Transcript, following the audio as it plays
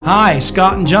Hi,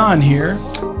 Scott and John here.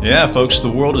 Yeah, folks,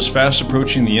 the world is fast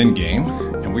approaching the end game,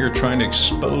 and we are trying to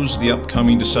expose the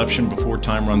upcoming deception before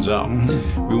time runs out.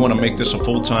 We want to make this a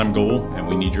full-time goal, and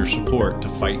we need your support to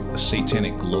fight the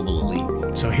satanic global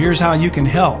elite. So here's how you can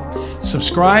help.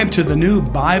 Subscribe to the new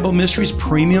Bible Mysteries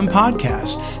Premium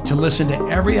Podcast to listen to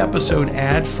every episode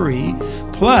ad-free,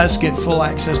 plus get full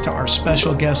access to our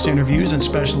special guest interviews and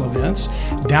special events,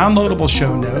 downloadable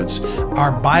show notes,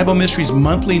 our Bible Mysteries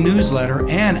monthly newsletter,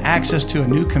 and access to a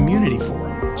new community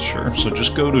forum. Sure, so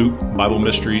just go to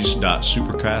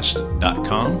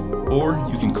BibleMysteries.supercast.com, or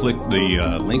you can click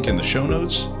the link in the show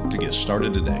notes to get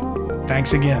started today.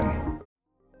 Thanks again.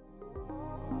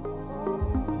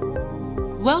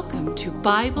 Welcome to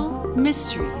Bible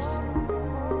Mysteries.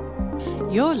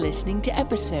 You're listening to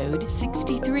episode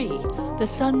 63, The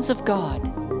Sons of God.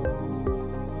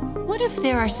 What if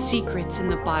there are secrets in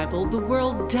the Bible the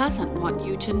world doesn't want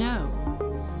you to know?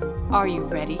 Are you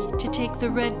ready to take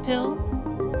the red pill?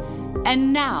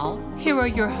 And now, here are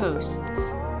your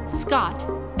hosts, Scott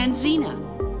and Zena.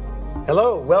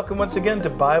 Hello, welcome once again to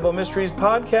Bible Mysteries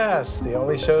Podcast, the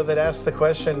only show that asks the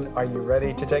question, are you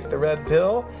ready to take the red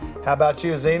pill? How about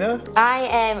you, Zena? I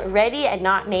am ready and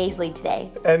not nasally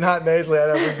today. And not nasally. I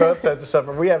know we both had to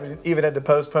suffer. We haven't even had to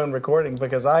postpone recording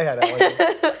because I had allergy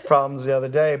problems the other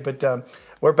day. But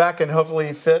we're back and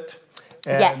hopefully fit.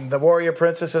 And yes. The Warrior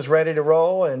Princess is ready to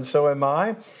roll, and so am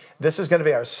I. This is going to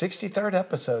be our 63rd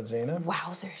episode, Zena.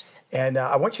 Wowzers. And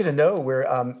I want you to know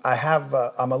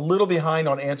I'm a little behind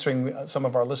on answering some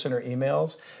of our listener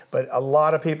emails, but a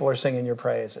lot of people are singing your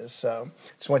praises. So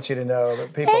just want you to know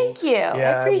that people. Thank you.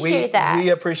 Yeah, I appreciate that. We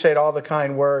appreciate all the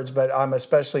kind words, but I'm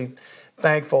especially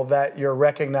thankful that you're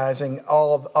recognizing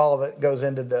all of it goes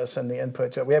into this and the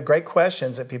input. So we have great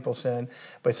questions that people send,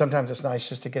 but sometimes it's nice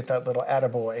just to get that little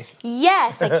attaboy.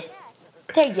 Yes.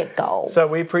 There you go. So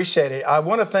we appreciate it. I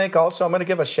want to thank also, I'm going to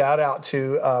give a shout out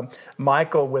to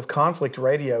Michael with Conflict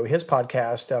Radio, his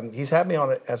podcast. He's had me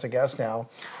on it as a guest now,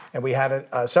 and we had it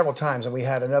several times, and we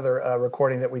had another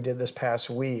recording that we did this past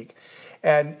week.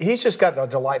 And he's just got a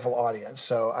delightful audience.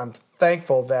 So I'm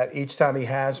thankful that each time he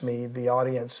has me, the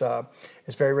audience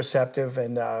is very receptive,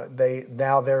 and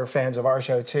they're fans of our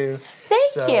show too. Thank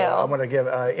you. I want to give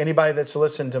anybody that's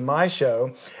listened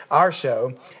to our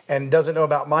show, and doesn't know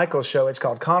about Michael's show, it's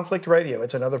called Conflict Radio.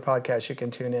 It's another podcast you can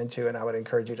tune into, and I would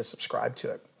encourage you to subscribe to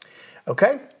it.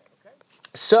 Okay?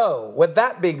 So, with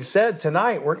that being said,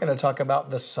 tonight we're going to talk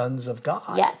about the Sons of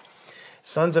God. Yes.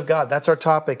 Sons of God, that's our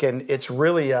topic, and it's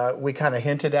really, we kind of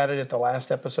hinted at it at the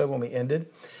last episode when we ended,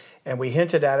 and we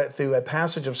hinted at it through a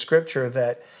passage of Scripture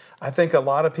that I think a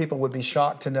lot of people would be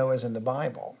shocked to know is in the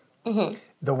Bible,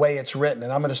 the way it's written.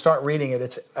 And I'm going to start reading it.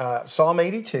 It's Psalm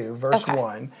 82, verse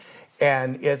 1,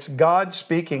 and it's God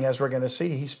speaking, as we're going to see.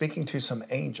 He's speaking to some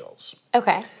angels.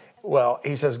 Okay. Well,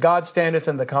 he says, God standeth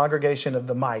in the congregation of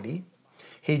the mighty.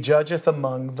 He judgeth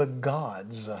among the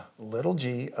gods, little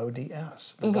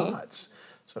g-o-d-s, the gods.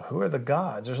 So who are the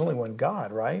gods? There's only one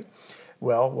God, right?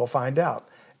 Well, we'll find out.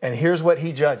 And here's what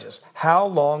he judges. How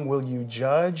long will you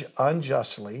judge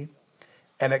unjustly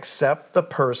and accept the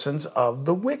persons of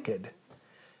the wicked?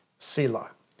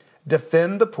 Selah.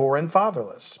 Defend the poor and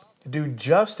fatherless. Do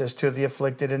justice to the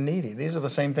afflicted and needy. These are the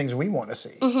same things we want to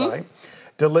see, right?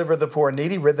 Deliver the poor and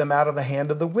needy, rid them out of the hand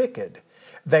of the wicked.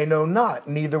 They know not,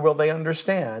 neither will they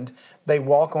understand. They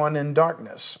walk on in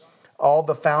darkness. All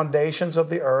the foundations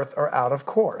of the earth are out of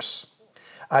course.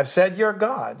 I've said you're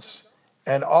gods,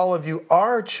 and all of you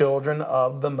are children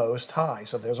of the Most High.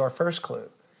 So there's our first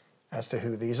clue as to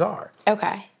who these are.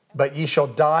 Okay. But ye shall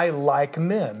die like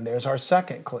men. There's our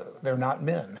second clue. They're not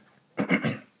men.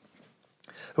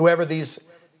 Whoever these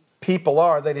people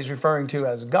are that he's referring to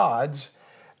as gods,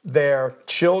 they're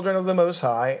children of the Most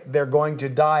High. They're going to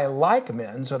die like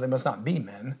men, so they must not be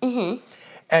men,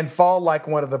 and fall like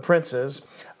one of the princes.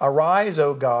 Arise,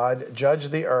 O God, judge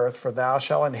the earth, for thou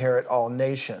shalt inherit all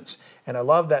nations. And I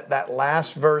love that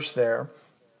last verse there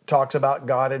talks about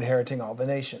God inheriting all the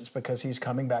nations, because he's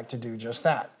coming back to do just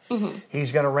that.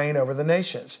 He's going to reign over the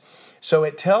nations. So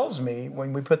it tells me,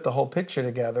 when we put the whole picture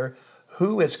together,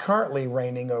 who is currently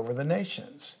reigning over the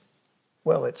nations?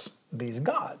 Well, it's these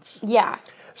gods. Yeah.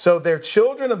 So they're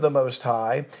children of the Most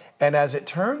High, and as it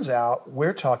turns out,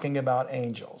 we're talking about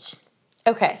angels.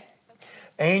 Okay.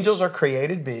 Angels are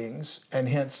created beings, and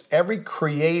hence every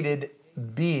created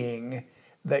being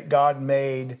that God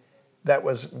made that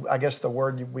was, I guess the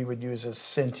word we would use is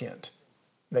sentient.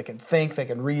 They can think, they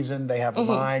can reason, they have a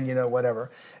mind,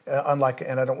 whatever. Unlike,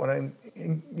 and I don't want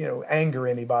to, anger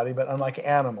anybody, but unlike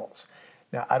animals.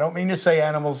 Now, I don't mean to say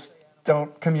animals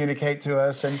don't communicate to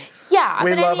us, and yeah,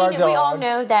 we love our dogs. We all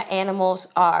know that animals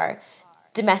are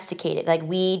domesticated. Like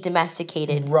we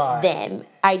domesticated Right. them.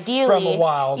 Ideally, From a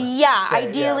wild yeah. state,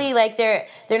 Ideally, yeah. like they're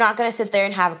not going to sit there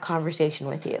and have a conversation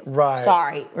with you. Right.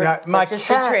 Sorry. Now, my That's just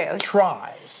the cat truth.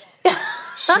 tries.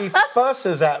 She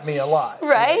fusses at me a lot.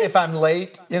 Right. If I'm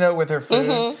late, with her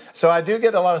food. So I do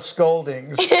get a lot of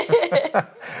scoldings.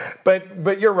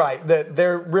 But you're right. That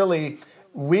they're really,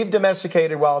 we've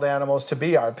domesticated wild animals to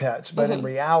be our pets, but in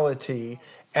reality,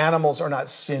 animals are not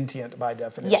sentient by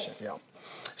definition. Yes.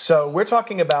 So we're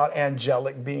talking about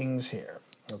angelic beings here.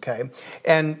 Okay.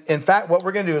 And in fact, what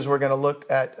we're going to do is we're going to look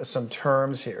at some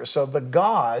terms here. So the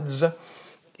gods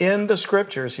in the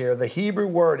scriptures here, the Hebrew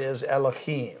word is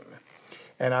Elohim.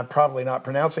 And I'm probably not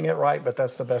pronouncing it right, but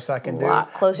that's the best I can A do.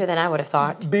 lot closer than I would have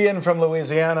thought. Being from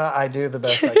Louisiana, I do the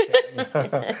best I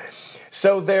can.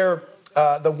 So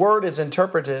the word is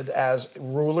interpreted as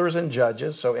rulers and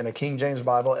judges. So in a King James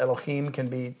Bible, Elohim can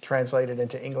be translated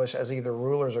into English as either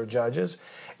rulers or judges,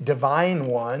 divine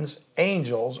ones,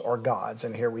 angels, or gods.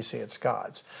 And here we see it's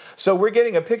gods. So we're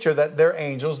getting a picture that they're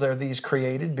angels. They're these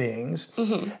created beings.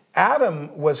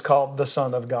 Adam was called the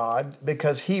Son of God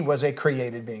because he was a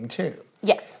created being too.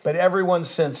 Yes. But everyone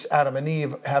since Adam and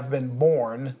Eve have been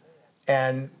born,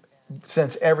 and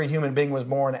since every human being was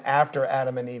born after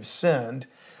Adam and Eve sinned,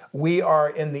 we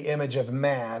are in the image of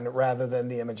man rather than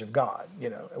the image of God.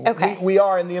 Okay. We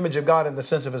are in the image of God in the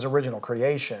sense of his original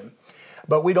creation,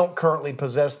 but we don't currently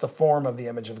possess the form of the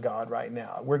image of God right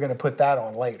now. We're going to put that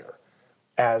on later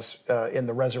as in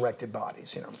the resurrected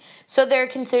bodies. So they're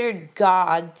considered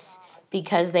gods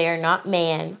because they are not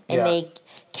man, and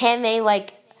Yeah.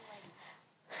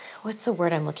 what's the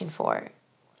word I'm looking for?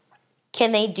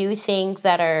 Can they do things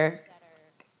that are,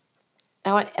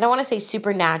 I don't want to say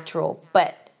supernatural,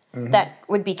 but that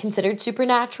would be considered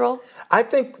supernatural? I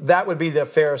think that would be the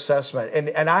fair assessment.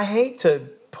 And I hate to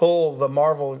pull the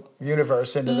Marvel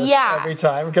universe into this every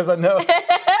time because I know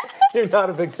you're not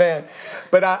a big fan.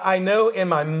 But I know in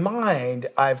my mind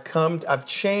I've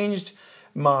changed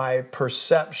my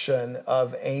perception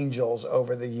of angels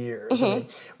over the years. I mean,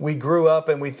 we grew up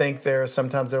and we think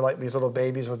sometimes they're like these little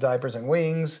babies with diapers and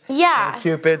wings. Yeah. And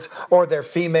cupids, or they're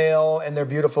female and they're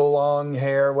beautiful long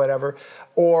hair, whatever.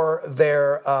 Or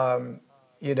they're,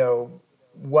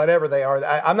 whatever they are.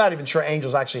 I'm not even sure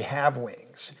angels actually have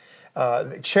wings.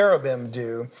 Cherubim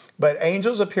do, but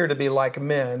angels appear to be like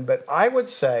men. But I would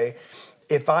say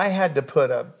if I had to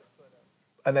put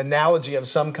an analogy of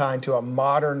some kind to a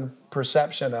modern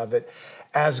perception of it,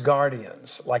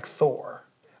 Asgardians, like Thor,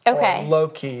 Okay. or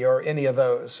Loki, or any of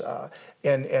those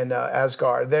in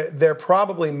Asgard. They're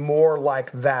probably more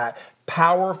like that,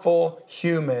 powerful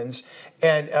humans,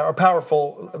 or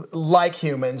powerful like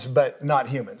humans, but not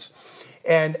humans.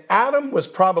 And Adam was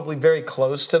probably very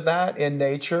close to that in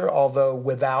nature, although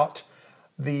without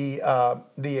the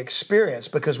experience,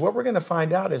 because what we're going to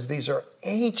find out is these are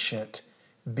ancient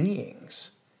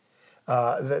beings.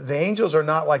 The angels are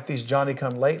not like these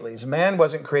Johnny-come-latelys. Man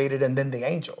wasn't created and then the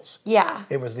angels. Yeah.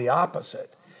 It was the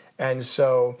opposite. And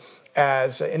so,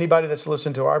 as anybody that's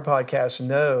listened to our podcast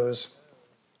knows,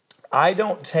 I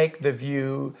don't take the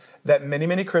view that many,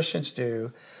 many Christians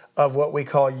do of what we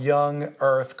call young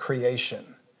earth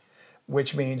creation,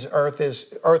 which means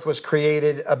Earth was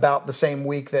created about the same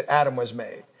week that Adam was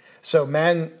made. So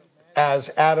man,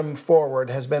 as Adam forward,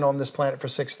 has been on this planet for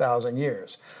 6,000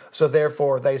 years. So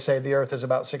therefore, they say the Earth is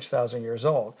about 6,000 years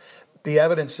old. The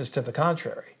evidence is to the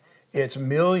contrary. It's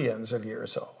millions of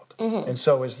years old, and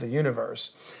so is the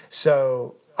universe.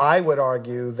 So I would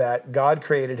argue that God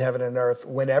created heaven and earth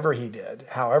whenever he did,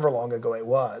 however long ago it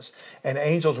was, and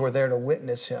angels were there to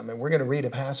witness him. And we're going to read a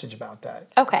passage about that.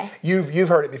 Okay. You've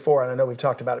heard it before, and I know we've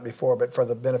talked about it before, but for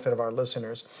the benefit of our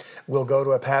listeners, we'll go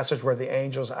to a passage where the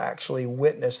angels actually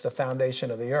witnessed the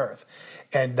foundation of the earth.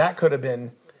 And that could have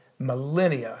been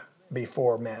millennia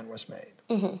before man was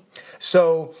made.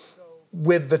 So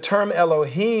with the term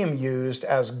Elohim used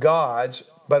as gods,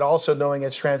 but also knowing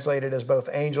it's translated as both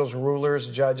angels, rulers,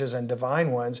 judges, and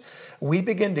divine ones, we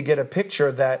begin to get a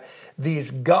picture that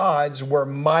these gods were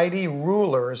mighty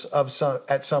rulers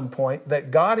at some point,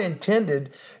 that God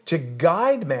intended to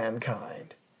guide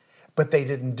mankind, but they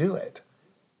didn't do it.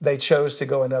 They chose to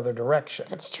go another direction.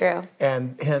 That's true.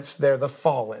 And hence they're the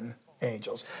fallen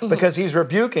angels, because he's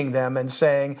rebuking them and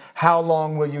saying, how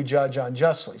long will you judge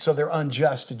unjustly? So they're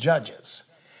unjust judges,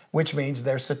 which means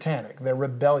they're satanic, they're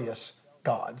rebellious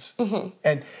gods.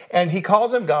 And he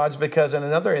calls them gods because in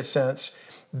another sense,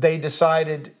 they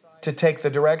decided to take the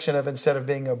direction of, instead of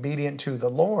being obedient to the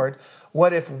Lord,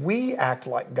 what if we act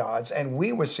like gods and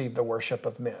we receive the worship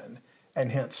of men?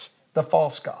 And hence the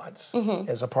false gods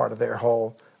as a part of their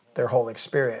whole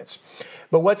experience.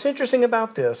 But what's interesting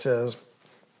about this is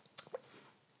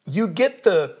you get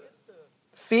the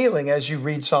feeling as you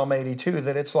read Psalm 82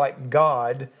 that it's like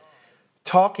God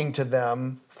talking to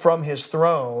them from his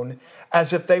throne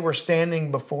as if they were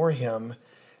standing before him,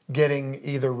 getting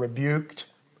either rebuked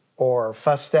or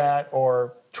fussed at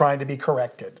or trying to be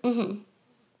corrected.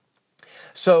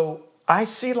 So I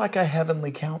see like a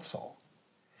heavenly council.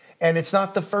 And it's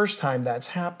not the first time that's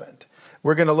happened.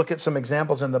 We're going to look at some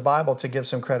examples in the Bible to give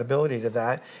some credibility to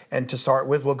that. And to start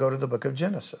with, we'll go to the book of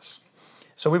Genesis.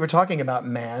 So we were talking about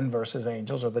man versus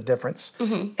angels, or the difference.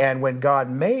 And when God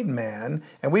made man,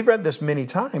 and we've read this many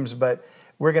times, but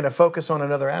we're going to focus on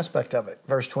another aspect of it.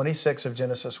 Verse 26 of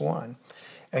Genesis 1.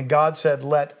 And God said,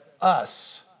 let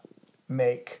us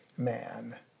make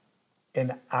man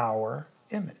in our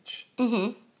image.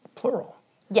 Plural.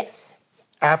 Yes.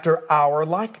 After our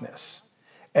likeness.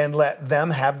 And let them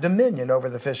have dominion over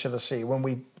the fish of the sea. When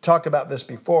we talked about this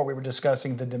before, we were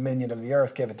discussing the dominion of the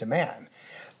earth given to man.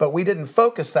 But we didn't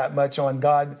focus that much on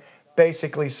God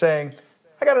basically saying,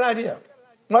 I got an idea.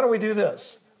 Why don't we do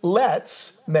this?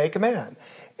 Let's make a man.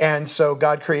 And so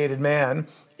God created man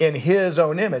in his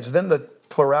own image. Then the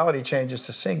plurality changes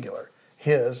to singular.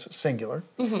 His, singular.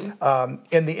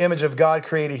 In the image of God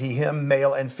created he him,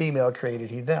 male and female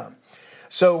created he them.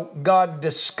 So God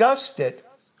discussed it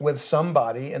with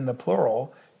somebody in the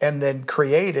plural and then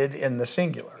created in the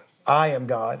singular. I am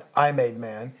God, I made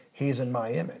man, he's in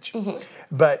my image.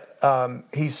 But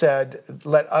he said,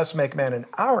 let us make man in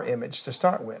our image to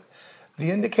start with.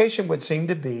 The indication would seem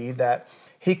to be that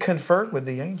he conferred with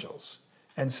the angels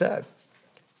and said,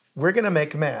 we're going to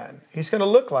make man. He's going to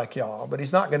look like y'all, but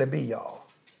he's not going to be y'all.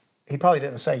 He probably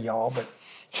didn't say y'all, but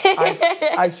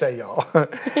I say y'all.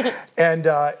 And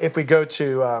if we go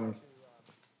to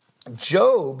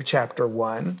Job chapter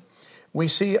 1, we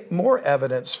see more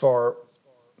evidence for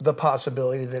the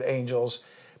possibility that angels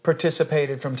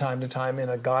participated from time to time in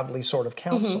a godly sort of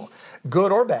council,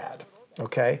 good or bad,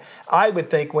 okay? I would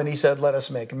think when he said, let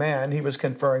us make man, he was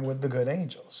conferring with the good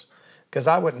angels. Because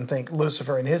I wouldn't think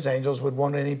Lucifer and his angels would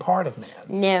want any part of man.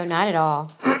 No, not at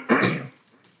all.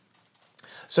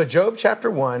 So Job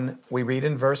chapter 1, we read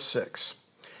in verse 6.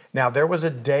 Now there was a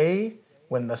day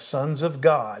when the sons of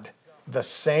God, the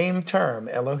same term,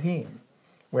 Elohim,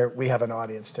 where we have an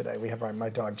audience today. We have my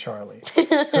dog Charlie,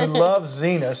 who loves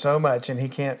Xena so much and he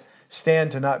can't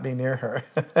stand to not be near her.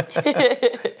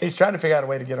 He's trying to figure out a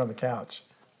way to get on the couch.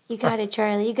 You got it,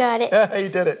 Charlie. You got it. He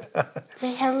did it.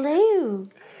 Say hello.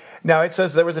 Now it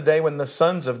says there was a day when the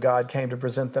sons of God came to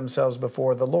present themselves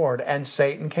before the Lord, and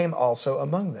Satan came also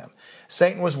among them.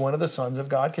 Satan was one of the sons of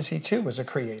God because he too was a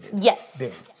created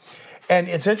being. And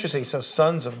it's interesting. So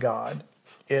sons of God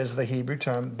is the Hebrew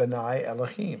term Benai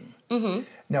Elohim.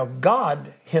 Now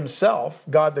God himself,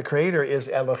 God the creator, is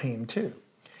Elohim too.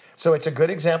 So it's a good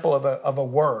example of a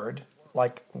word.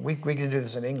 Like we can do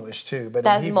this in English too, but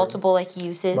that's in Hebrew, multiple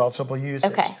uses. Multiple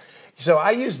usage. Okay. So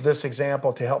I use this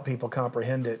example to help people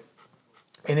comprehend it.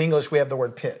 In English, we have the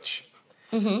word pitch.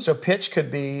 So pitch could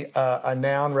be a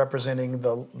noun representing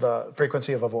the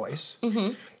frequency of a voice.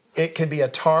 It could be a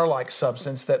tar-like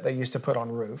substance that they used to put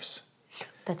on roofs.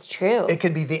 That's true. It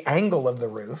could be the angle of the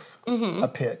roof, a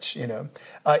pitch, you know.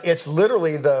 It's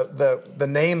literally the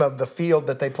name of the field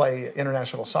that they play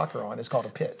international soccer on is called a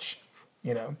pitch,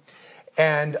 you know.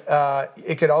 And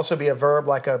it could also be a verb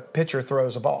like a pitcher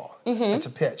throws a ball. It's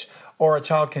a pitch. Or a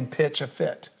child can pitch a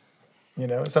fit. You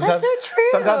know, sometimes, that's so true.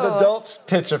 Sometimes adults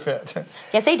pitch a fit.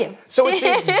 Yes, they do. So it's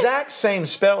the exact same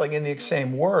spelling in the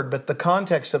same word, but the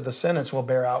context of the sentence will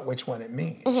bear out which one it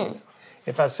means. You know?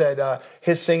 If I said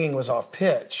his singing was off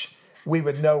pitch, we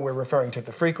would know we're referring to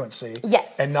the frequency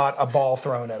and not a ball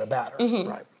thrown at a batter.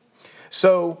 Right.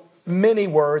 So many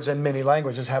words and many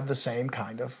languages have the same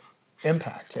kind of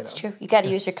impact. That's true. You got to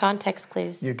use your context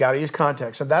clues. You got to use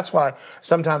context. And that's why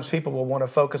sometimes people will want to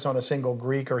focus on a single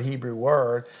Greek or Hebrew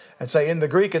word and say, in the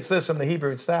Greek it's this, in the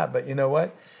Hebrew it's that. But you know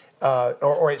what?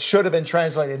 Or it should have been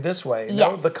translated this way.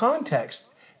 No, the context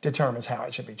determines how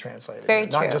it should be translated. Very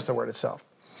true. Not just the word itself.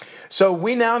 So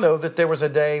we now know that there was a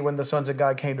day when the sons of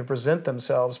God came to present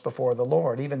themselves before the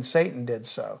Lord. Even Satan did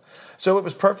so. So it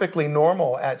was perfectly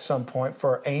normal at some point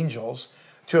for angels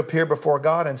to appear before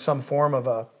God in some form of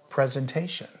a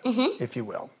presentation, if you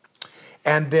will.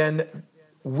 And then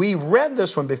we read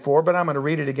this one before, but I'm going to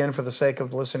read it again for the sake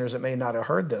of the listeners that may not have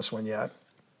heard this one yet.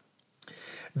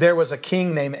 There was a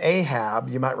king named Ahab,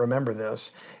 you might remember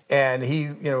this, and he,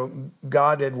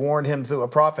 God had warned him through a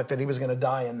prophet that he was going to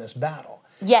die in this battle.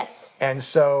 Yes. And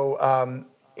so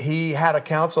he had a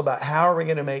council about how are we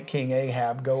going to make King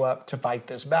Ahab go up to fight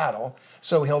this battle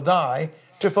so he'll die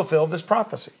to fulfill this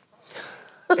prophecy.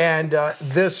 And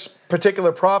this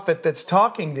particular prophet that's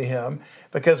talking to him,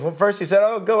 because first he said,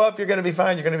 oh, go up, you're going to be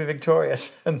fine, you're going to be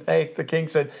victorious. And the king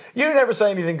said, you never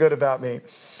say anything good about me.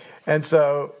 And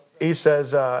so he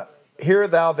says, hear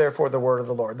thou therefore the word of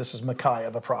the Lord. This is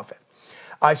Micaiah the prophet.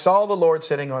 I saw the Lord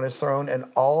sitting on his throne and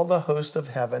all the host of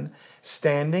heaven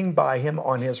standing by him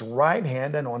on his right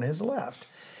hand and on his left.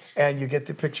 And you get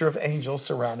the picture of angels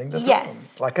surrounding the throne,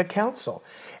 Yes. like a council.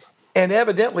 And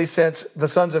evidently, since the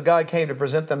sons of God came to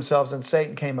present themselves and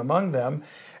Satan came among them,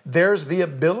 there's the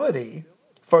ability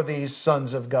for these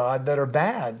sons of God that are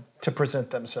bad to present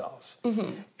themselves.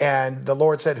 And the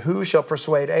Lord said, who shall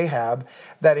persuade Ahab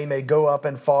that he may go up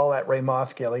and fall at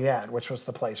Ramoth Gilead, which was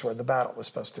the place where the battle was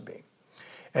supposed to be?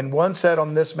 And one said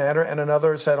on this matter, and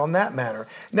another said on that matter.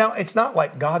 Now, it's not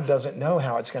like God doesn't know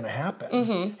how it's going to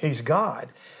happen. He's God.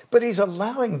 But he's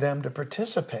allowing them to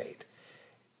participate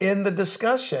in the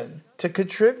discussion, to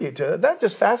contribute to it. That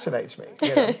just fascinates me.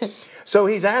 You know? So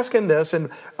he's asking this, and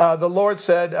the Lord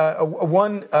said,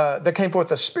 there came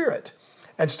forth a spirit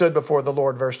and stood before the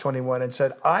Lord, verse 21, and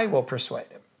said, I will persuade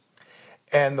him.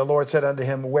 And the Lord said unto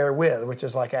him, wherewith, which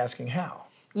is like asking how.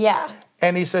 Yeah.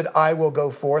 And he said, I will go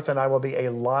forth and I will be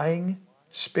a lying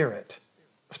spirit,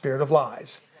 a spirit of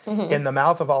lies, in the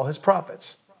mouth of all his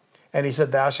prophets. And he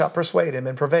said, thou shalt persuade him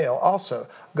and prevail also.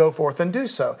 Go forth and do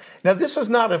so. Now, this is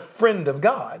not a friend of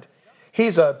God.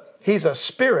 He's a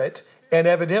spirit, and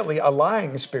evidently a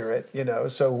lying spirit, you know,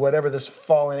 so whatever this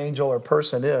fallen angel or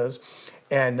person is.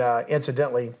 And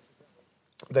incidentally,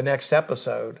 the next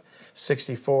episode,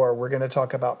 64, we're going to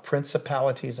talk about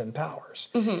principalities and powers.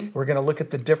 We're going to look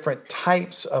at the different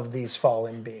types of these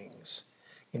fallen beings.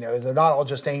 You know, they're not all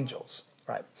just angels,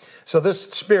 right? So this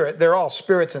spirit, they're all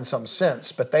spirits in some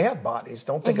sense, but they have bodies.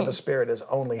 Don't think of a spirit as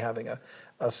only having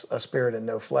a spirit and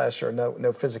no flesh or no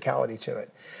physicality to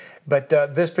it. But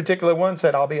this particular one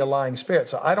said, I'll be a lying spirit.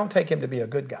 So I don't take him to be a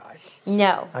good guy.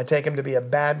 No. I take him to be a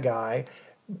bad guy,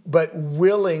 but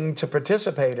willing to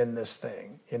participate in this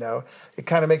thing. You know, it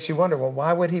kind of makes you wonder, well,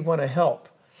 why would he want to help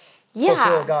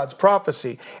fulfill God's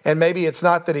prophecy? And maybe it's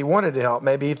not that he wanted to help.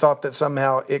 Maybe he thought that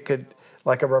somehow it could,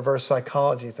 like a reverse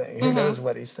psychology thing. Who knows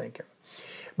what he's thinking?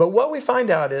 But what we find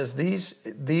out is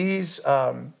these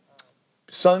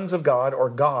sons of God or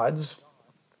gods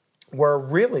were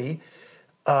really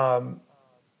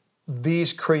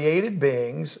these created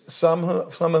beings, some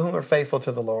of whom are faithful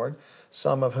to the Lord,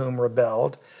 some of whom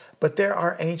rebelled, but they're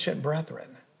our ancient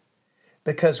brethren.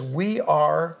 Because we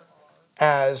are,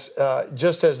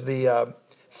 just as the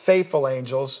faithful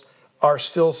angels are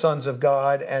still sons of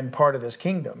God and part of his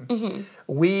kingdom,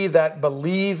 we that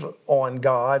believe on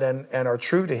God and are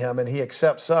true to him and he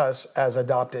accepts us as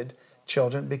adopted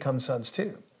children become sons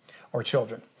too, or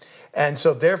children. And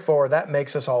so therefore that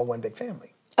makes us all one big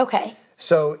family. Okay.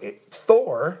 So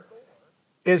Thor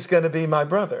is going to be my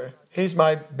brother. He's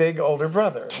my big older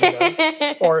brother, you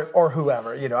know? or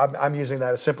whoever. You know, I'm using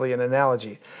that as simply an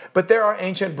analogy. But there are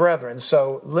ancient brethren.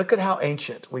 So look at how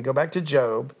ancient. We go back to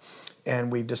Job,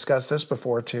 and we've discussed this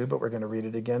before too, but we're going to read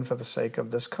it again for the sake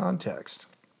of this context.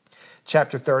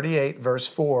 Chapter 38, verse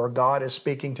 4, God is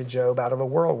speaking to Job out of a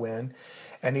whirlwind,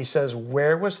 and he says,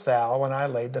 where wast thou when I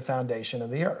laid the foundation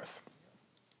of the earth?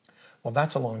 Well,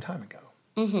 that's a long time ago.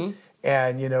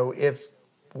 And, you know, if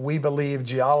we believe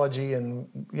geology and,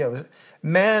 you know,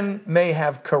 man may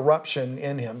have corruption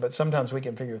in him, but sometimes we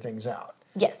can figure things out.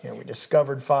 Yes. You know, we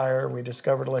discovered fire, we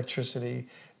discovered electricity.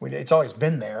 It's always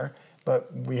been there,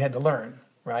 but we had to learn,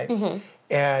 right?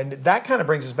 And that kind of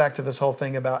brings us back to this whole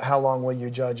thing about how long will you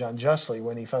judge unjustly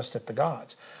when he fussed at the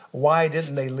gods? Why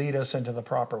didn't they lead us into the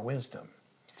proper wisdom?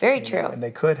 Very true. And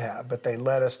they could have, but they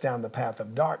led us down the path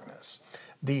of darkness.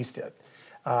 These did.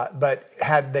 But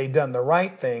had they done the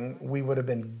right thing, we would have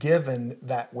been given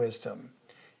that wisdom.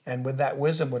 And with that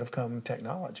wisdom would have come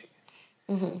technology.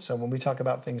 So when we talk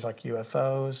about things like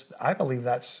UFOs, I believe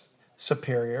that's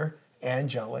superior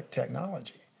angelic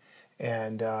technology.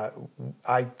 And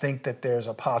I think that there's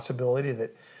a possibility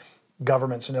that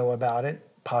governments know about it,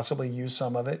 possibly use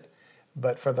some of it.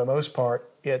 But for the most part,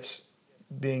 it's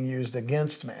being used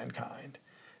against mankind.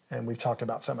 And we've talked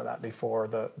about some of that before,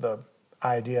 the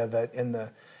idea that in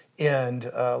the end,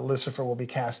 Lucifer will be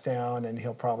cast down and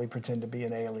he'll probably pretend to be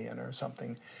an alien or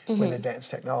something with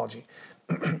advanced technology.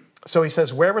 So he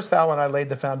says, where wast thou when I laid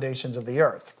the foundations of the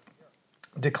earth?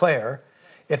 Declare,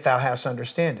 if thou hast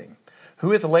understanding.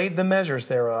 Who hath laid the measures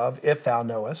thereof, if thou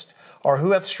knowest? Or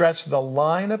who hath stretched the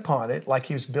line upon it, like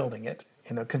he was building it,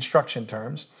 in construction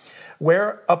terms?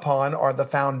 Whereupon are the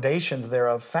foundations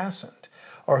thereof fastened?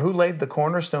 Or who laid the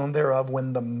cornerstone thereof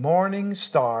when the morning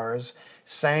stars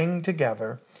sang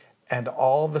together and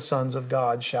all the sons of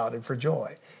God shouted for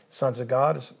joy? Sons of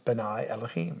God is Benai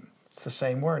Elohim. It's the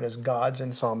same word as gods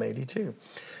in Psalm 82.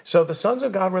 So the sons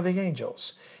of God were the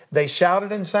angels. They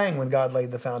shouted and sang when God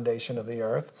laid the foundation of the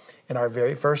earth. In our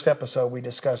very first episode, we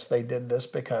discussed they did this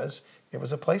because it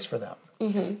was a place for them.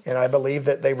 And I believe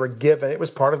that they were given, it was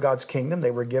part of God's kingdom.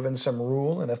 They were given some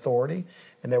rule and authority,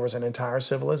 and there was an entire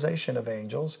civilization of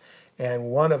angels. And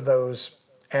one of those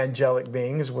angelic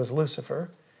beings was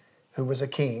Lucifer, who was a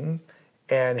king.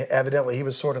 And evidently he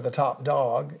was sort of the top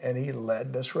dog, and he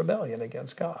led this rebellion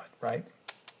against God, right?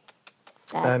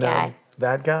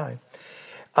 That guy.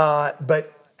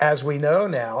 But as we know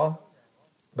now,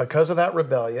 because of that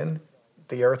rebellion,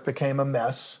 the earth became a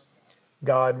mess.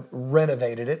 God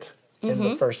renovated it in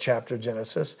the first chapter of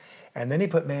Genesis, and then he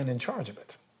put man in charge of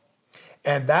it.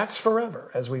 And that's forever,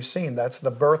 as we've seen. That's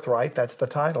the birthright, that's the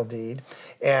title deed.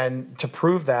 And to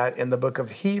prove that, in the book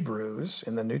of Hebrews,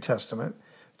 in the New Testament,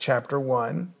 chapter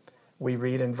 1, we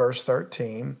read in verse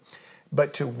 13,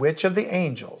 "But to which of the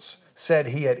angels said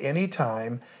he at any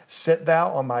time, Sit thou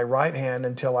on my right hand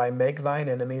until I make thine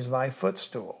enemies thy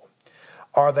footstool?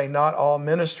 Are they not all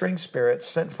ministering spirits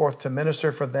sent forth to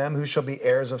minister for them who shall be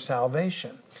heirs of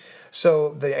salvation?" So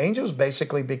the angels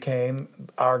basically became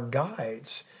our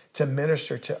guides to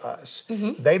minister to us.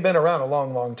 They've been around a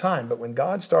long, long time, but when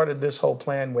God started this whole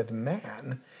plan with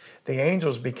man, the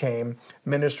angels became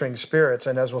ministering spirits,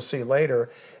 and as we'll see later,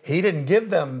 he didn't give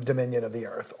them dominion of the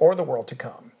earth or the world to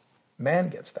come. Man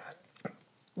gets that.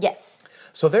 Yes.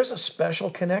 So there's a special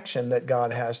connection that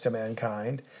God has to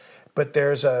mankind, but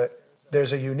there's a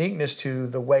uniqueness to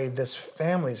the way this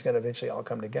family is going to eventually all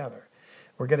come together.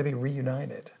 We're going to be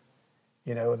reunited,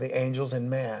 the angels and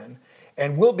man.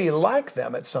 And we'll be like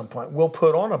them at some point. We'll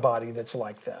put on a body that's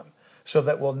like them so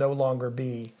that we'll no longer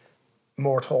be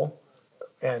mortal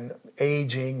and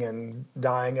aging and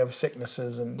dying of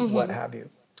sicknesses and what have you.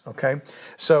 Okay?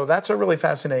 So that's a really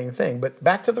fascinating thing. But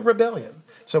back to the rebellion.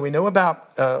 So we know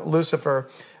about Lucifer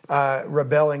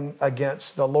rebelling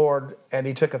against the Lord, and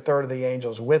he took a third of the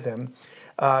angels with him.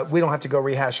 We don't have to go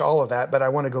rehash all of that, but I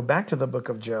want to go back to the book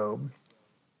of Job,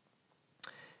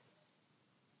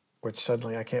 which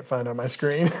suddenly I can't find on my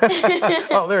screen.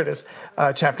 Oh, there it is.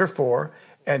 Chapter 4,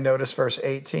 and notice verse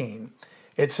 18.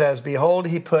 It says, "Behold,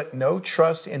 he put no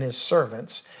trust in his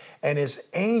servants, and his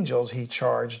angels he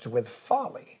charged with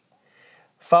folly."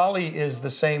 Folly is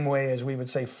the same way as we would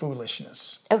say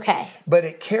foolishness. Okay. But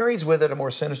it carries with it a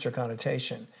more sinister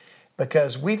connotation,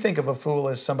 because we think of a fool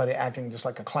as somebody acting just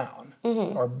like a clown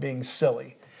or being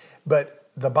silly. But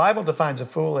the Bible defines a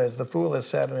fool as, the fool has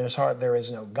said in his heart, there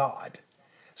is no God.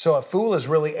 So a fool is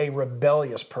really a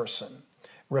rebellious person,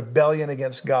 rebellion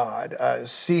against God,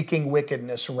 seeking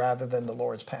wickedness rather than the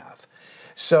Lord's path.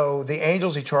 So the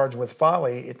angels he charged with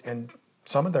folly, and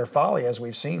some of their folly, as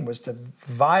we've seen, was to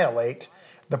violate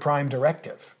the prime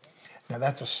directive. Now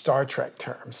that's a Star Trek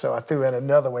term, so I threw in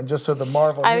another one just so the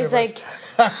Marvel universe. I was like,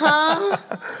 huh?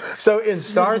 So in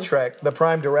Star Trek, the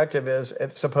prime directive is,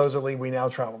 supposedly we now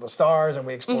travel the stars and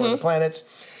we explore the planets.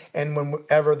 And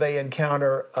whenever they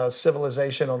encounter a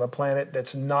civilization on a planet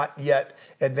that's not yet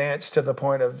advanced to the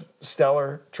point of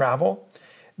stellar travel,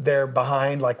 they're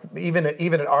behind, like even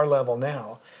at our level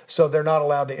now. So they're not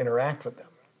allowed to interact with them.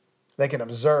 They can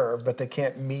observe, but they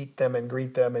can't meet them and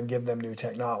greet them and give them new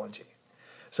technology.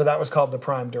 So that was called the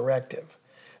prime directive.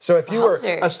 So if you were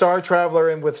a star traveler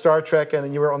and with Star Trek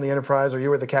and you were on the Enterprise, or you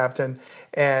were the captain,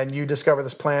 and you discover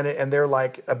this planet and they're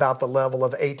like about the level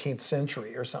of 18th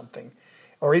century or something,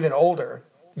 or even older,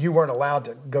 you weren't allowed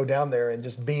to go down there and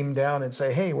just beam down and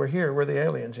say, hey, we're here, we're the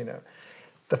aliens,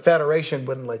 The Federation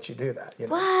wouldn't let you do that.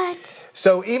 What?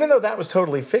 So even though that was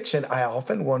totally fiction, I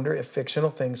often wonder if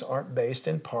fictional things aren't based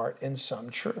in part in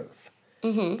some truth.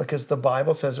 Because the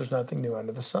Bible says there's nothing new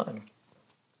under the sun.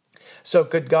 So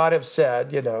could God have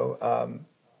said,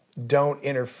 don't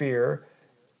interfere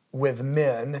with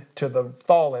men to the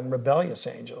fallen rebellious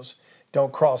angels.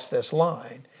 Don't cross this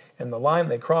line. And the line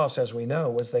they crossed, as we know,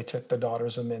 was they took the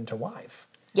daughters of men to wife.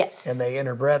 Yes. And they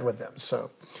interbred with them.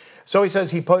 So he says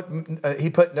he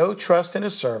put no trust in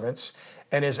his servants,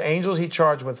 and his angels he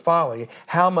charged with folly.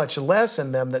 How much less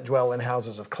in them that dwell in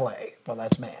houses of clay? Well,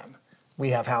 that's man. We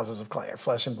have houses of clay, or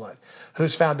flesh and blood,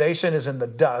 whose foundation is in the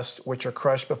dust, which are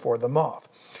crushed before the moth.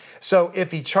 So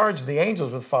if he charged the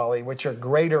angels with folly, which are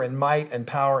greater in might and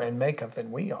power and makeup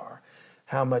than we are,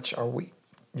 how much are we,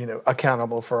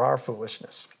 accountable for our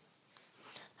foolishness?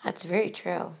 That's very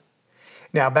true.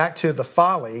 Now, back to the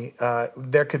folly,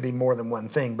 there could be more than one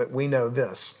thing, but we know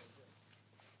this.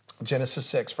 Genesis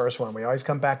 6, verse 1, we always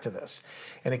come back to this.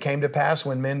 And it came to pass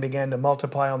when men began to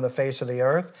multiply on the face of the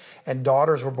earth, and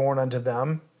daughters were born unto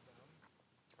them,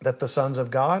 that the sons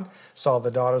of God saw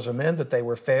the daughters of men, that they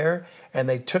were fair, and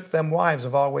they took them wives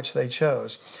of all which they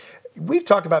chose. We've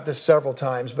talked about this several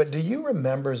times, but do you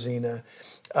remember, Zena,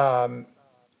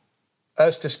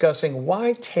 us discussing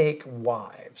why take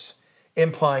wives,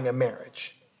 implying a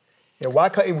marriage? You know, why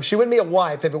she wouldn't be a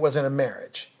wife if it wasn't a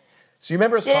marriage. So you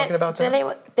remember us talking about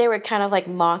that? They were kind of like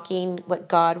mocking what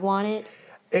God wanted?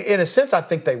 In a sense, I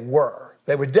think they were.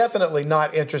 They were definitely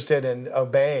not interested in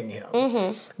obeying him.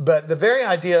 Mm-hmm. But the very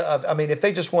idea of, I mean, if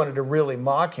they just wanted to really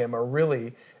mock him or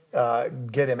really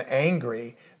get him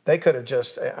angry, they could have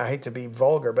just, I hate to be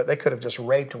vulgar, but they could have just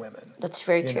raped women. That's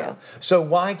very true. Know? So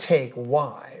why take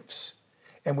wives?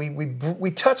 And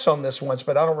we touched on this once,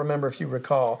 but I don't remember if you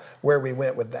recall where we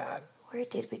went with that. Where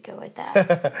did we go with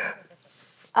that?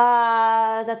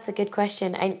 That's a good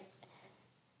question.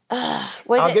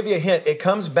 I'll give you a hint. It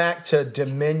comes back to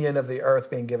dominion of the earth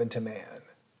being given to man,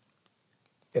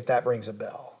 if that rings a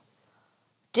bell.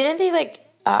 Didn't they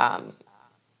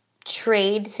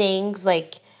trade things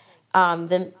like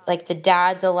the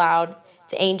dads allowed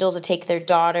the angels to take their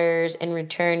daughters, in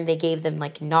return they gave them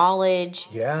like knowledge,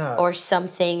 or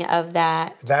something of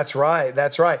that. That's right.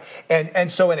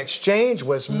 And so an exchange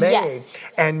was made. Yes.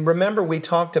 And remember, we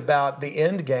talked about the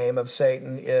end game of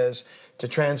Satan is to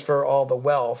transfer all the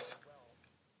wealth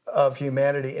of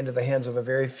humanity into the hands of a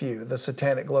very few, the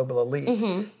satanic global elite.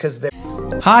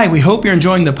 Mm-hmm. Hi, we hope you're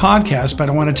enjoying the podcast, but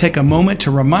I want to take a moment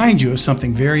to remind you of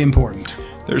something very important.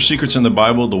 There are secrets in the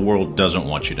Bible the world doesn't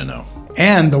want you to know.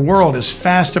 And the world is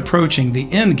fast approaching the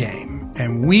end game,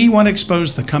 and we want to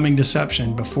expose the coming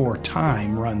deception before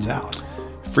time runs out.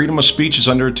 Freedom of speech is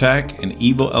under attack, and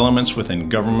evil elements within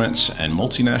governments and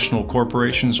multinational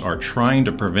corporations are trying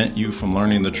to prevent you from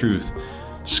learning the truth.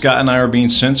 Scott and I are being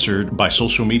censored by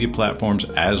social media platforms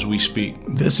as we speak.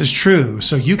 This is true,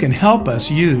 so you can help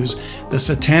us use the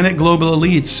satanic global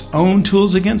elite's own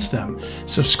tools against them.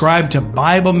 Subscribe to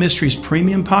Bible Mysteries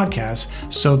Premium Podcast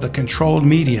so the controlled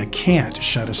media can't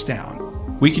shut us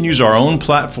down. We can use our own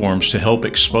platforms to help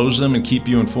expose them and keep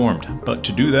you informed. But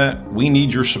to do that, we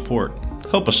need your support.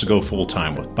 Help us to go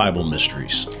full-time with Bible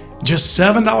Mysteries. Just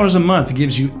 $7 a month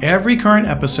gives you every current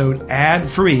episode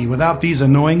ad-free without these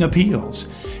annoying appeals.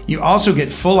 You also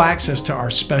get full access to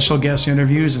our special guest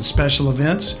interviews and special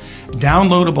events,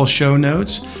 downloadable show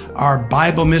notes, our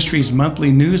Bible Mysteries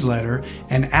monthly newsletter,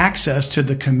 and access to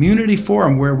the community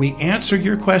forum where we answer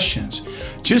your questions.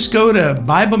 Just go to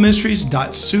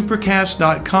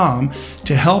BibleMysteries.supercast.com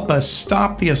to help us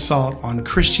stop the assault on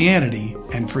Christianity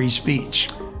and free speech.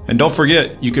 And don't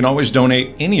forget, you can always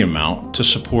donate any amount to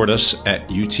support us at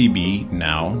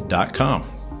utbnow.com.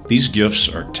 These gifts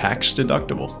are tax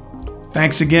deductible.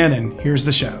 Thanks again, and here's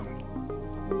the show.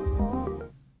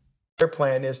 Their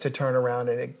plan is to turn around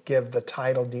and give the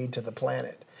title deed to the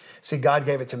planet. See, God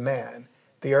gave it to man.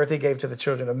 The earth he gave to the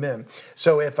children of men.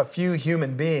 So if a few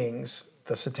human beings,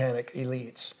 the satanic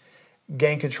elites,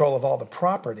 gain control of all the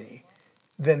property,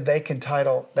 then they can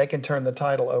turn the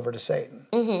title over to Satan.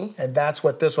 Mm-hmm. And that's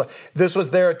what this was. This was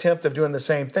their attempt of doing the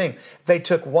same thing. They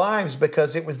took wives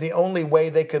because it was the only way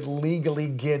they could legally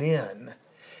get in.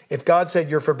 If God said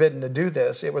you're forbidden to do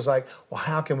this, it was like, well,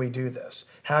 how can we do this?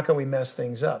 How can we mess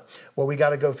things up? Well, we got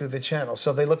to go through the channel.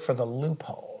 So they looked for the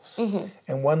loopholes. Mm-hmm.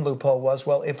 And one loophole was,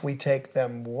 well, if we take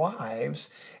them wives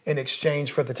in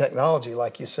exchange for the technology,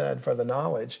 like you said, for the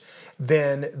knowledge,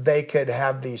 then they could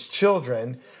have these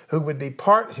children who would be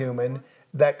part human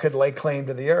that could lay claim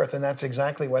to the earth. And that's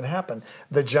exactly what happened.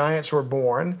 The giants were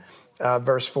born.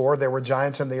 Verse 4, there were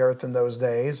giants in the earth in those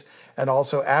days. And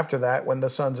also after that, when the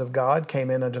sons of God came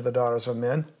in unto the daughters of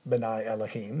men, Benai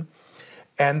Elohim,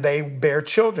 and they bare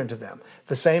children to them.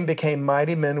 The same became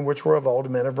mighty men which were of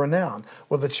old, men of renown.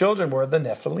 Well, the children were the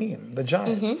Nephilim, the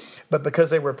giants. Mm-hmm. But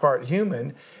because they were part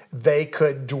human, they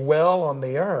could dwell on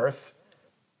the earth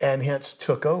and hence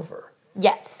took over.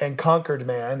 Yes. And conquered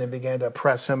man and began to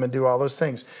oppress him and do all those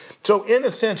things. So in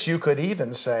a sense, you could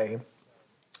even say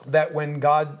that when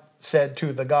God said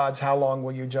to the gods, how long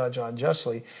will you judge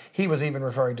unjustly? He was even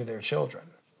referring to their children,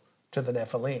 to the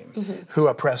Nephilim, mm-hmm. who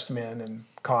oppressed men and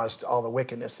caused all the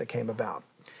wickedness that came about.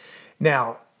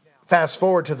 Now, fast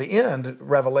forward to the end,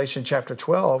 Revelation chapter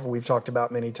 12, we've talked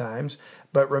about many times,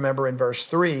 but remember in verse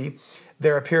 3,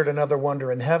 there appeared another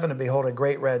wonder in heaven, and behold, a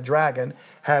great red dragon,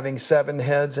 having 7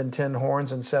 heads and 10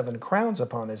 horns and 7 crowns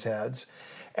upon his heads.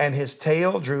 And his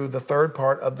tail drew the third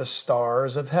part of the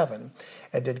stars of heaven,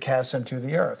 and did cast them to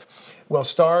the earth. Well,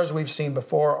 stars we've seen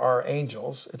before are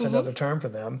angels. It's mm-hmm. another term for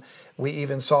them. We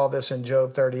even saw this in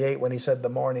Job 38 when he said the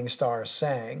morning stars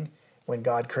sang when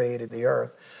God created the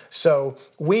earth. So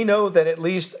we know that at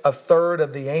least a third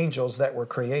of the angels that were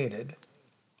created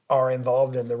are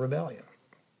involved in the rebellion.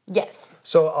 Yes.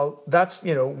 So that's,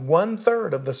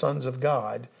 1/3 of the sons of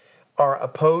God are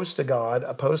opposed to God,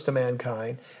 opposed to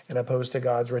mankind, and opposed to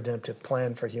God's redemptive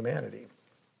plan for humanity.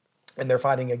 And they're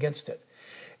fighting against it.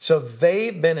 So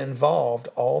they've been involved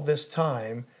all this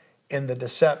time in the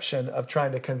deception of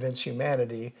trying to convince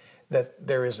humanity that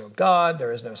there is no God,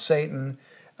 there is no Satan,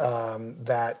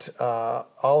 that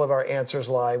all of our answers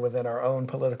lie within our own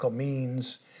political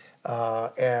means,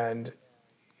 and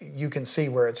you can see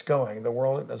where it's going. The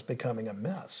world is becoming a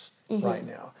mess right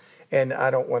now. And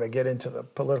I don't want to get into the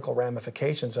political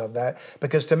ramifications of that,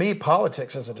 because to me,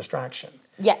 politics is a distraction.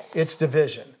 Yes. It's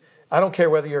division. I don't care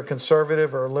whether you're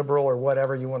conservative or liberal or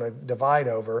whatever you want to divide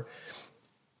over.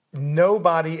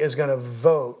 Nobody is going to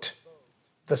vote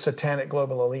the satanic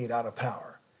global elite out of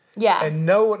power. Yeah. And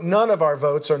none of our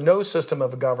votes or no system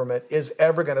of government is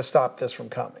ever going to stop this from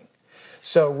coming.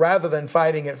 So rather than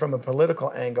fighting it from a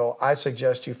political angle, I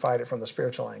suggest you fight it from the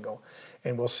spiritual angle.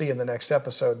 And we'll see in the next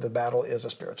episode, the battle is a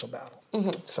spiritual battle.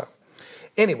 So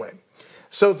anyway,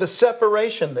 so the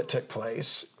separation that took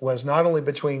place was not only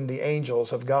between the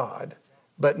angels of God,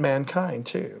 but mankind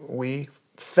too. We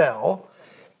fell,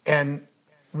 and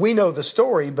we know the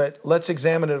story, but let's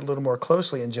examine it a little more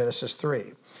closely in Genesis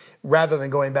 3. Rather than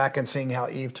going back and seeing how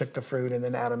Eve took the fruit and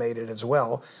then Adam ate it as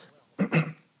well.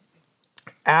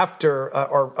 After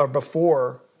or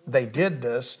before they did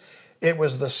this, it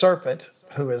was the serpent,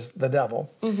 who is the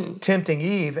devil, tempting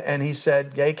Eve, and he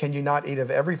said, "Yea, can you not eat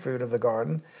of every fruit of the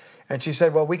garden?" And she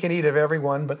said, "Well, we can eat of every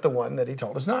one but the one that he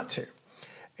told us not to."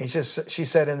 She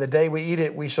said, "In the day we eat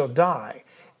it, we shall die."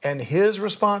 And his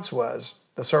response was,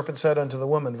 the serpent said unto the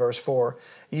woman, verse 4,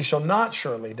 "Ye shall not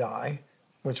surely die,"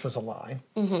 which was a lie.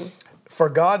 "For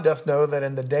God doth know that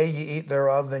in the day ye eat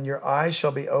thereof, then your eyes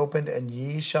shall be opened, and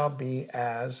ye shall be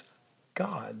as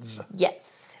gods,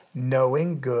 Yes.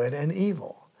 knowing good and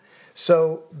evil."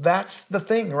 So that's the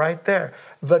thing right there.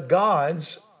 The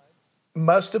gods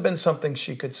must have been something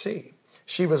she could see.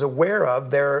 She was aware of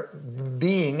their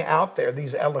being out there,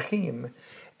 these Elohim,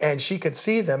 and she could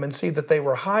see them and see that they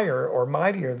were higher or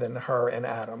mightier than her and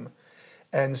Adam.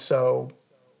 And so,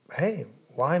 hey,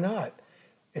 why not?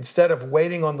 Instead of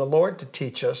waiting on the Lord to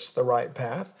teach us the right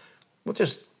path, we'll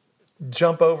just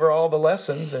jump over all the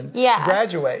lessons and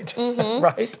graduate,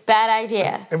 right? Bad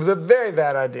idea. It was a very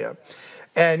bad idea.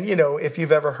 And, if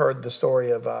you've ever heard the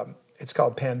story of, it's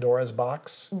called Pandora's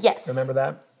Box. Yes. Remember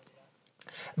that?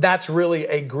 That's really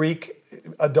a Greek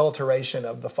adulteration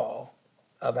of the fall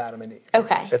of Adam and Eve.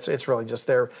 Okay. It's really just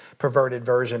their perverted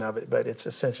version of it, but it's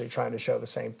essentially trying to show the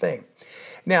same thing.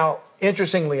 Now,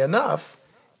 interestingly enough,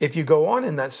 if you go on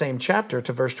in that same chapter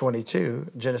to verse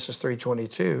 22, Genesis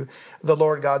 3:22, the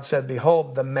Lord God said,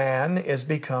 "Behold, the man is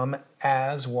become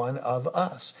as one of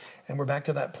us." And we're back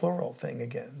to that plural thing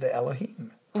again, the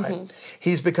Elohim, right?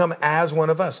 He's become as one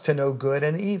of us to know good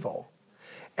and evil.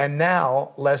 And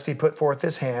now, lest he put forth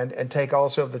his hand and take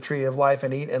also of the tree of life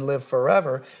and eat and live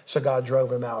forever. So God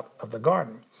drove him out of the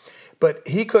garden. But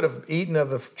he could have eaten of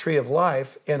the tree of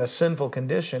life in a sinful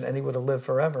condition, and he would have lived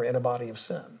forever in a body of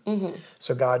sin.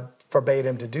 So God forbade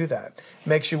him to do that.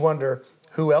 Makes you wonder,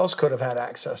 who else could have had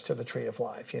access to the tree of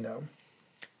life,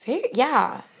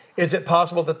 Yeah. Is it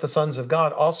possible that the sons of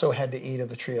God also had to eat of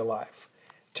the tree of life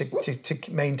to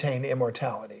maintain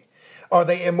immortality? Are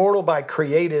they immortal by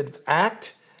created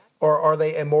act, or are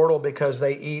they immortal because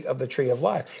they eat of the tree of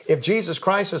life? If Jesus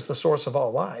Christ is the source of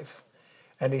all life,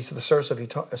 and he's the source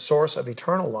of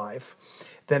eternal life,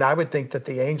 then I would think that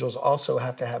the angels also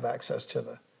have to have access to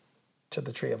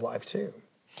the tree of life too.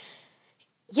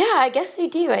 Yeah, I guess they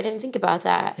do. I didn't think about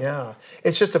that. Yeah,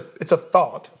 it's just a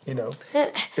thought,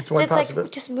 It's one possibility.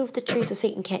 Like, just move the tree so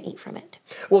Satan can't eat from it.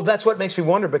 Well, that's what makes me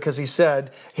wonder, because he said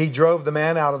he drove the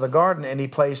man out of the garden, and he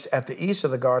placed at the east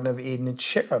of the Garden of Eden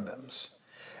cherubims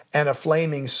and a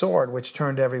flaming sword which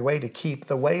turned every way to keep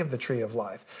the way of the tree of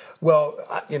life. Well,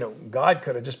 God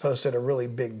could have just posted a really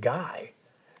big guy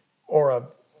or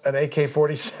an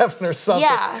AK-47 or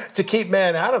something to keep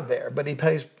man out of there, but he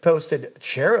posted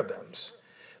cherubims,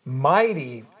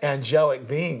 mighty angelic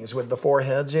beings with the four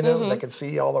heads, that could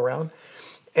see all around,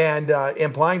 and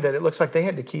implying that it looks like they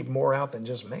had to keep more out than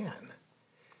just man.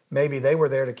 Maybe they were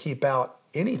there to keep out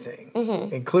anything,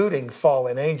 including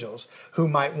fallen angels who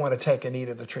might want to take and eat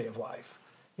of the tree of life,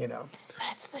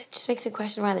 That just makes me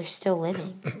question why they're still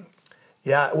living.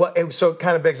 Yeah, well, so it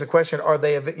kind of begs the question, are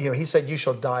they, he said, "You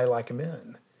shall die like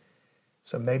men."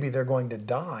 So maybe they're going to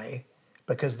die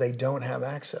because they don't have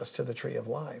access to the tree of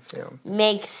life.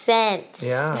 Makes sense.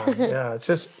 Yeah.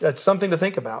 It's something to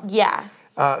think about. Yeah.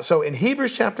 So in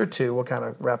Hebrews chapter 2, we'll kind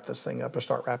of wrap this thing up or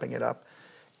start wrapping it up.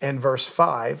 In verse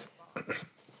 5,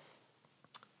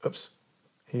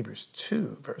 Hebrews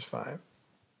 2, verse 5.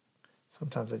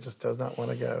 Sometimes it just does not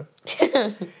want to go.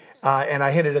 And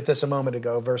I hinted at this a moment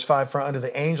ago. Verse 5, for unto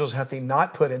the angels hath he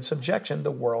not put in subjection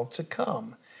the world to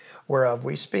come, whereof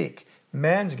we speak.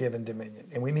 Man's given dominion,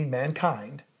 and we mean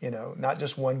mankind, not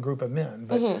just one group of men,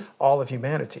 but all of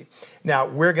humanity. Now,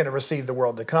 we're going to receive the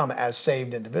world to come as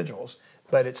saved individuals,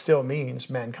 but it still means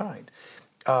mankind.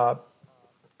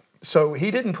 So he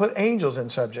didn't put angels in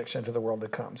subjection to the world to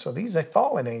come. So these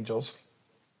fallen angels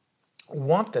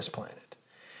want this planet.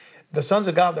 The sons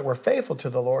of God that were faithful to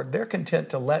the Lord, they're content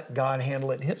to let God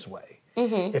handle it his way.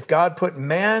 If God put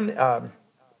man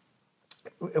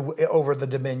over the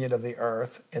dominion of the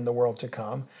earth in the world to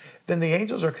come, then the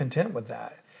angels are content with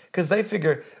that. Because they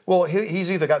figure, well,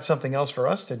 he's either got something else for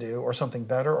us to do or something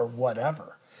better or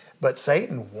whatever. But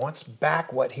Satan wants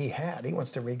back what he had. He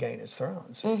wants to regain his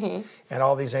thrones. And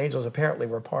all these angels apparently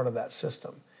were part of that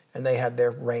system. And they had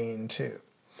their reign too.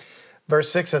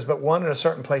 Verse 6 says, but one in a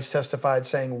certain place testified,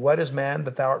 saying, what is man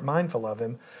that thou art mindful of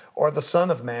him? Or the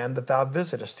son of man that thou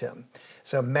visitest him?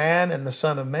 So man and the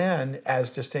son of man as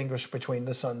distinguished between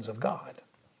the sons of God.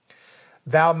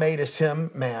 Thou madest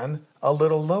him, man, a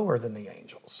little lower than the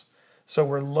angels. So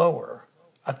we're lower.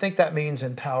 I think that means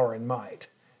in power and might.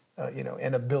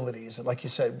 And abilities. Like you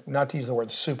said, not to use the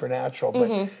word supernatural,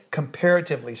 but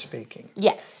comparatively speaking.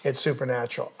 Yes. It's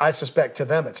supernatural. I suspect to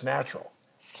them it's natural.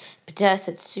 But to us,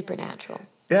 it's supernatural.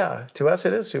 Yeah, to us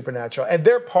it is supernatural. And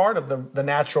they're part of the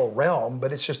natural realm,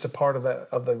 but it's just a part of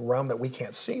the realm that we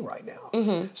can't see right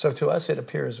now. So to us it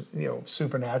appears,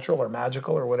 supernatural or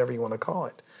magical or whatever you want to call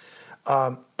it.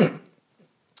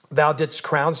 Thou didst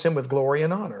crown him with glory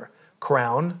and honor.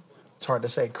 Crown, it's hard to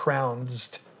say,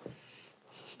 crowned.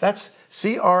 That's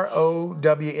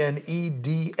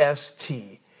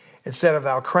CROWNEDST. Instead of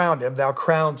thou crowned him, thou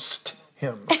crownedst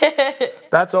him.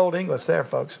 That's Old English there,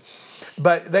 folks.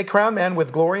 But they crowned man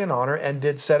with glory and honor and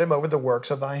did set him over the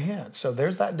works of thy hands. So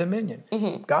there's that dominion.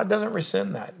 God doesn't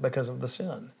rescind that because of the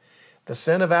sin. The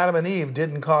sin of Adam and Eve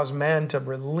didn't cause man to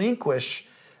relinquish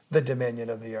the dominion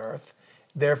of the earth.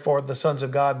 Therefore, the sons of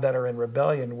God that are in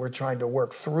rebellion were trying to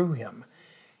work through him.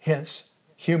 Hence,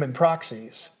 human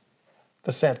proxies.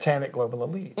 The satanic global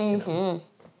elite. For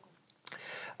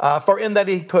in that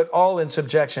he put all in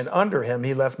subjection under him,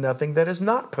 he left nothing that is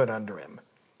not put under him.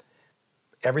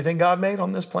 Everything God made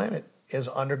on this planet is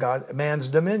under man's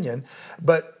dominion,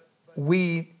 but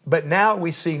now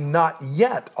we see not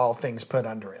yet all things put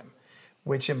under him,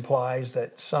 which implies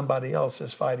that somebody else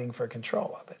is fighting for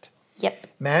control of it. Yep.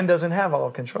 Man doesn't have all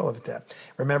control of it.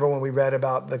 Remember when we read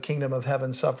about the kingdom of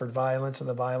heaven suffered violence and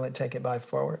the violent take it by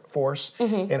force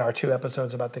in our 2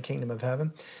 episodes about the kingdom of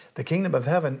heaven? The kingdom of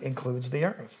heaven includes the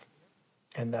earth.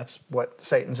 And that's what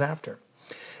Satan's after.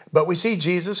 But we see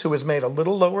Jesus, who was made a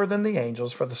little lower than the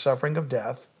angels for the suffering of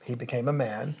death. He became a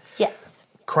man. Yes.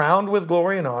 Crowned with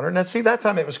glory and honor. Now see, that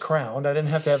time it was crowned. I didn't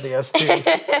have to have the ST.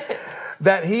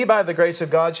 That he, by the grace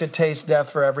of God, should taste death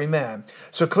for every man.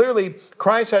 So clearly,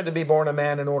 Christ had to be born a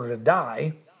man in order to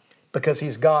die, because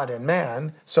he's God and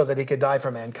man, so that he could die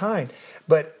for mankind.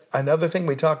 But another thing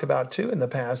we talked about, too, in the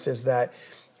past is that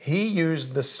he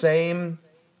used the same,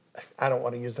 I don't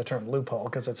want to use the term loophole,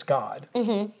 because it's God.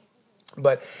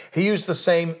 But he used the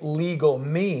same legal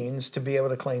means to be able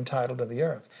to claim title to the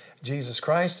earth. Jesus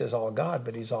Christ is all God,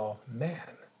 but he's all man.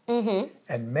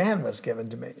 And man was given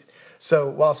dominion. So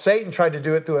while Satan tried to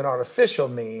do it through an artificial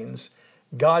means,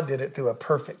 God did it through a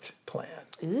perfect plan.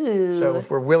 Ooh. So if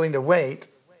we're willing to wait,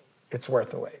 it's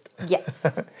worth the wait.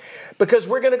 Yes. Because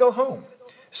we're going to go home.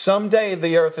 Someday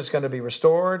the earth is going to be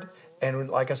restored. And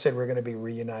like I said, we're going to be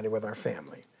reunited with our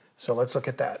family. So let's look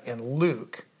at that in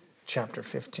Luke chapter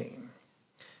 15.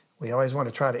 We always want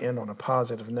to try to end on a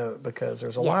positive note because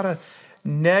there's a lot of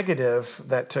negative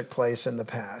that took place in the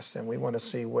past. And we want to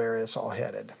see where it's all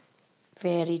headed.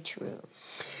 Very true.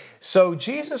 So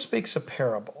Jesus speaks a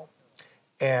parable,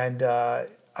 and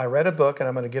I read a book, and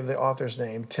I'm going to give the author's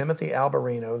name, Timothy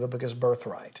Alberino. The book is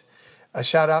Birthright. A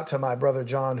shout out to my brother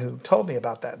John, who told me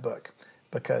about that book,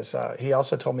 because he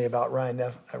also told me about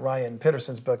Ryan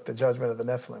Peterson's book, The Judgment of the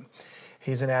Nephilim.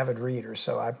 He's an avid reader,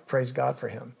 so I praise God for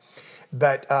him.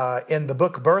 But in the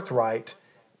book Birthright,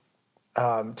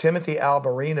 Timothy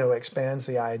Alberino expands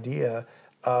the idea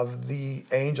of the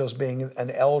angels being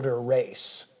an elder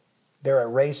race. They're a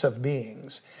race of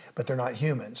beings, but they're not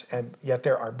humans, and yet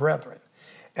they're our brethren.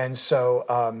 And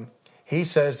so he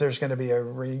says there's going to be a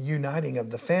reuniting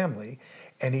of the family,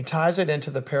 and he ties it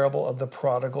into the parable of the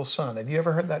prodigal son. Have you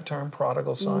ever heard that term,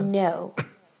 prodigal son? No.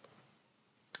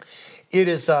 It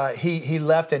is, he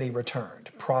left and he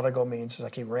returned. Prodigal means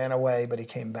like he ran away, but he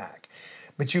came back.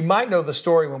 But you might know the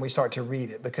story when we start to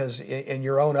read it, because in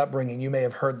your own upbringing, you may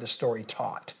have heard the story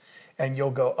taught. And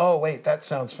you'll go, oh, wait, that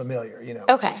sounds familiar, you know.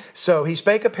 Okay. So he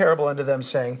spake a parable unto them,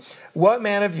 saying, what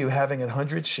man of you, having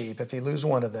 100 sheep, if he lose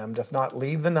one of them, doth not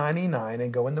leave the 99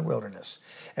 and go in the wilderness,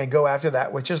 and go after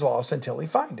that which is lost until he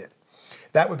find it?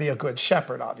 That would be a good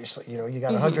shepherd, obviously. You know, you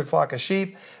got 100 flock of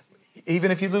sheep. Even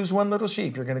if you lose one little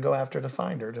sheep, you're going to go after to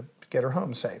find her, to get her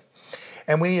home safe.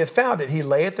 And when he hath found it, he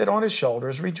layeth it on his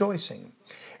shoulders, rejoicing.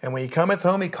 And when he cometh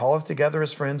home, he calleth together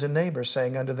his friends and neighbors,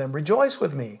 saying unto them, rejoice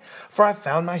with me, for I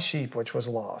found my sheep which was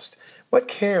lost. What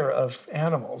care of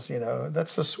animals, you know,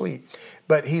 that's so sweet.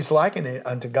 But he's likening it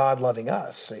unto God loving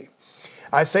us, see.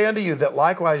 I say unto you that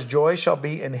likewise joy shall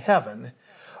be in heaven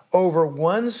over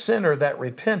one sinner that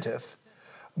repenteth,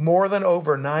 more than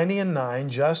over 99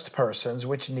 just persons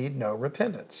which need no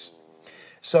repentance.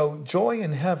 So joy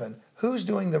in heaven, who's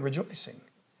doing the rejoicing?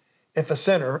 If a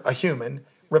sinner, a human,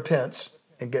 repents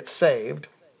and gets saved,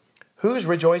 who's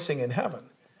rejoicing in heaven?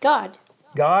 God.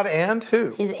 God and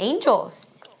who? His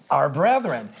angels. Our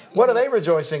brethren. What are they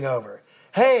rejoicing over?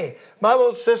 Hey, my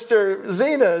little sister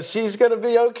Zena, she's going to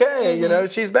be okay. You know,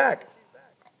 she's back.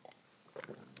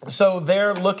 So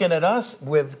they're looking at us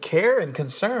with care and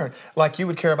concern, like you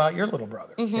would care about your little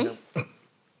brother. You know?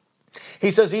 He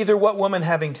says, either what woman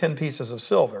having 10 pieces of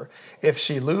silver, if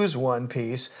she lose one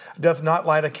piece, doth not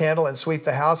light a candle and sweep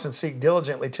the house and seek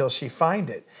diligently till she find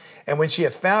it? And when she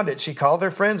hath found it, she called her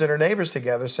friends and her neighbors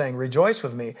together, saying, rejoice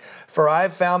with me, for I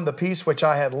have found the piece which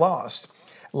I had lost.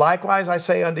 Likewise, I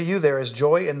say unto you, there is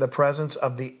joy in the presence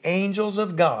of the angels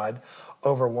of God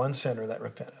over one sinner that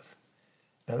repenteth.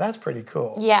 Now that's pretty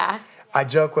cool. Yeah. I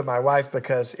joke with my wife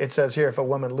because it says here, if a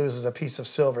woman loses a piece of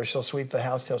silver, she'll sweep the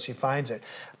house till she finds it.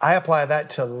 I apply that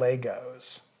to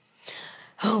Legos.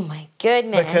 Oh my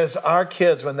goodness. Because our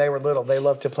kids, when they were little, they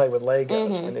loved to play with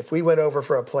Legos. And if we went over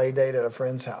for a play date at a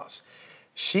friend's house,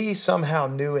 she somehow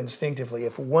knew instinctively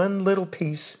if one little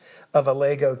piece of a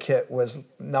Lego kit was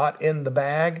not in the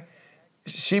bag,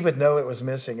 she would know it was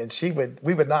missing, and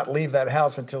we would not leave that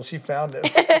house until she found it.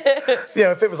 You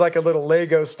know, if it was like a little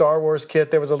Lego Star Wars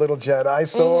kit, there was a little Jedi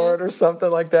sword or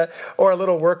something like that, or a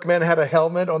little workman had a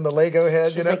helmet on the Lego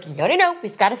head. She's you know, like, no,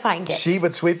 we've got to find it. she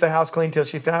would sweep the house clean till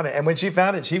she found it, and when she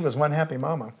found it, she was one happy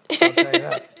mama. I'll tell you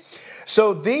that.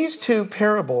 So these two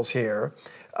parables here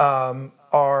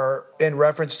are in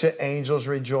reference to angels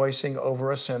rejoicing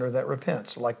over a sinner that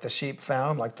repents, like the sheep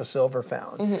found, like the silver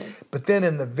found. But then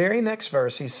in the very next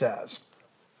verse, he says,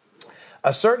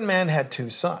 a certain man had 2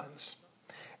 sons.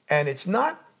 And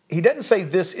he doesn't say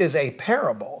this is a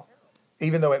parable,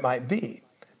 even though it might be,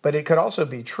 but it could also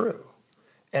be true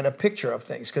and a picture of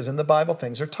things, because in the Bible,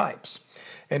 things are types.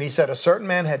 And he said, a certain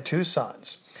man had 2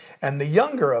 sons, and the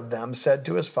younger of them said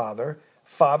to his father,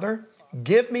 Father,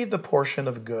 give me the portion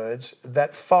of goods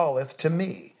that falleth to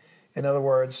me. In other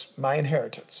words, my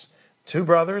inheritance. 2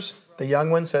 brothers, the young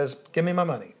one says, give me my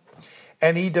money.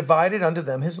 And he divided unto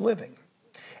them his living.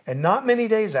 And not many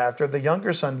days after, the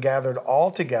younger son gathered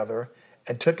all together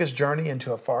and took his journey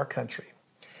into a far country,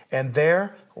 and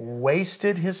there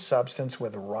wasted his substance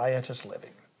with riotous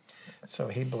living. So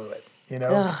he blew it. You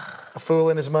know, a fool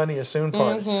and his money is soon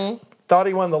parted. Thought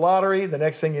he won the lottery. The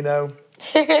next thing you know,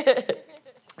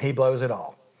 he blows it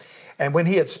all. And when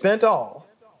he had spent all,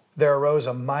 there arose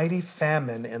a mighty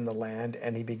famine in the land,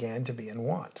 and he began to be in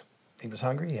want. He was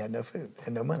hungry, he had no food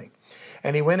and no money.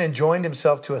 And he went and joined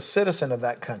himself to a citizen of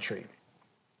that country.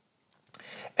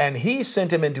 And he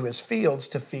sent him into his fields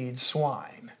to feed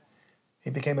swine.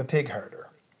 He became a pig herder.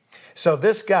 So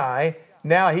this guy,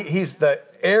 now he's the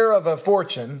heir of a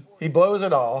fortune. He blows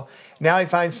it all. Now he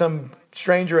finds some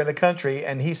stranger in the country,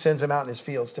 and he sends him out in his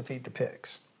fields to feed the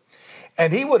pigs.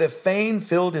 And he would have fain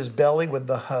filled his belly with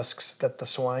the husks that the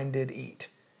swine did eat.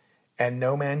 And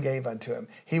no man gave unto him.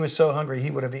 He was so hungry,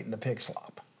 he would have eaten the pig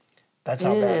slop. That's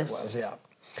how bad it was, yeah.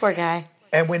 Poor guy.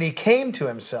 And when he came to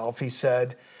himself, he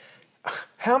said,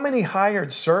 how many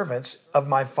hired servants of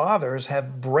my father's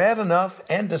have bread enough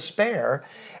and to spare,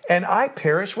 and I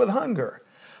perish with hunger?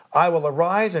 I will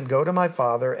arise and go to my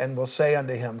father, and will say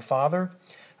unto him, Father,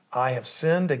 I have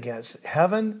sinned against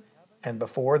heaven and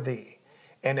before thee,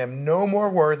 and am no more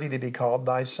worthy to be called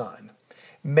thy son.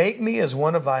 Make me as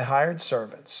one of thy hired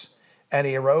servants. And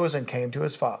he arose and came to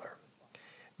his father.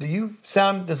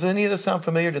 Does any of this sound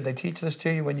familiar? Did they teach this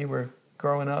to you when you were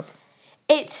growing up?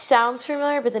 It sounds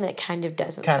familiar, but then it kind of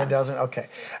doesn't. Kind of doesn't? Okay.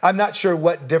 I'm not sure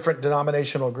what different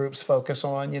denominational groups focus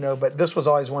on, but this was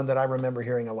always one that I remember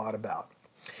hearing a lot about.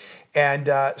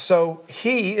 And so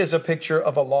he is a picture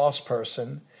of a lost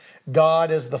person God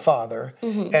is the Father,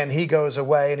 and he goes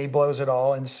away and he blows it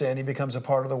all in sin. He becomes a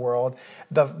part of the world.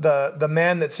 The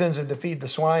man that sends him to feed the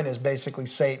swine is basically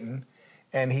Satan,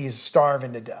 and he's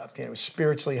starving to death,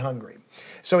 spiritually hungry.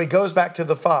 So he goes back to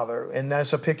the Father, and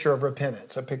that's a picture of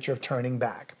repentance, a picture of turning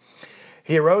back.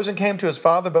 He arose and came to his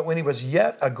father, but when he was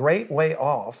yet a great way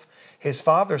off, his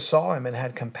father saw him and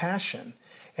had compassion,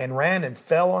 and ran and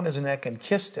fell on his neck and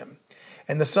kissed him.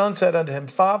 And the son said unto him,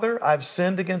 Father, I've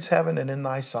sinned against heaven and in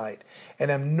thy sight,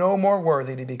 and am no more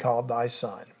worthy to be called thy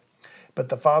son. But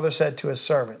the father said to his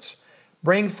servants,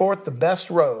 Bring forth the best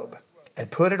robe, and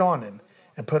put it on him,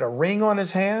 and put a ring on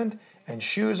his hand, and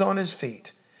shoes on his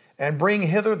feet. And bring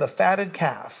hither the fatted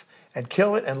calf, and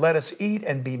kill it, and let us eat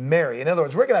and be merry. In other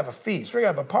words, we're going to have a feast. We're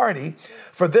going to have a party.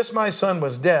 For this my son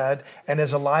was dead and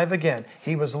is alive again.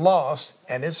 He was lost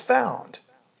and is found.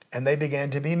 And they began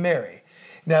to be merry.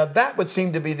 Now, that would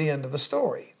seem to be the end of the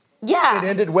story. Yeah. It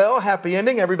ended well, happy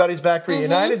ending. Everybody's back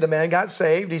reunited. The man got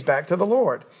saved. He's back to the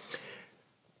Lord.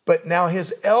 But now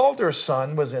his elder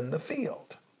son was in the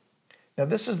field. Now,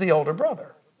 this is the older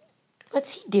brother.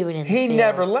 What's he doing in the He field?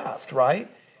 never left, right?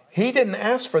 He didn't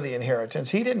ask for the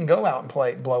inheritance. He didn't go out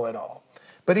and blow it all.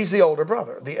 But he's the older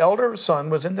brother. The elder son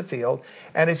was in the field,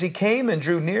 and as he came and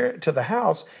drew near to the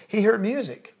house, he heard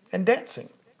music and dancing.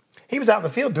 He was out in the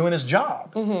field doing his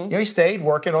job. He stayed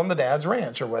working on the dad's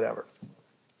ranch or whatever.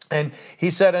 And he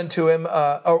said unto him,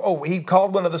 he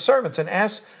called one of the servants and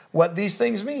asked what these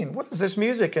things mean. What is this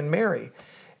music and merry?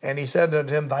 And he said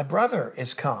unto him, Thy brother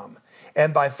is come,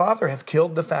 and thy father hath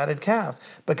killed the fatted calf,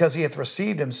 because he hath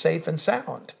received him safe and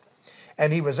sound.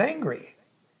 And he was angry.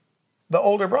 The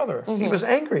older brother, he was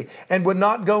angry and would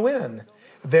not go in.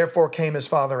 Therefore came his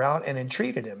father out and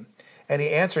entreated him. And he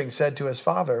answering said to his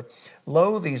father,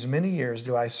 Lo, these many years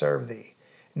do I serve thee.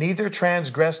 Neither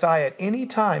transgressed I at any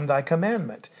time thy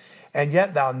commandment. And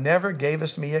yet thou never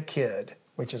gavest me a kid,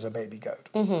 which is a baby goat,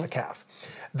 a calf,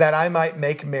 that I might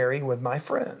make merry with my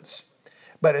friends.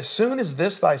 But as soon as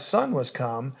this thy son was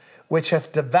come, which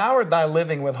hath devoured thy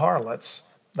living with harlots,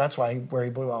 that's where he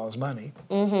blew all his money,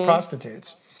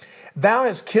 prostitutes, thou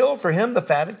hast killed for him the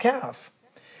fatted calf.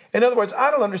 In other words,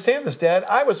 I don't understand this, Dad.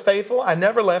 I was faithful. I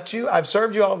never left you. I've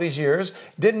served you all these years.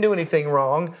 Didn't do anything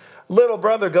wrong. Little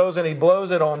brother goes and he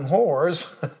blows it on whores,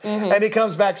 and he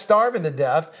comes back starving to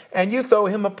death, and you throw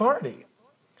him a party.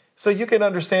 So you can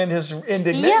understand his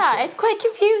indignation. Yeah, it's quite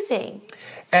confusing.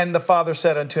 And the father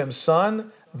said unto him,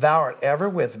 Son, thou art ever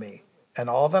with me, and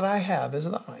all that I have is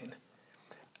thine.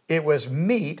 It was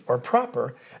meet or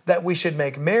proper that we should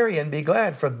make merry and be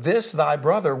glad, for this thy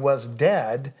brother was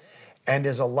dead and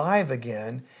is alive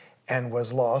again, and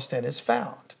was lost and is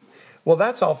found. Well,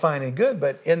 that's all fine and good,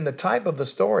 but in the type of the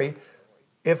story,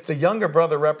 if the younger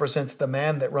brother represents the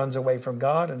man that runs away from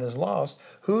God and is lost,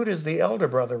 who does the elder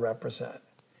brother represent?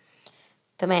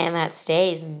 The man that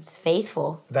stays and is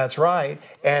faithful. That's right.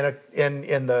 And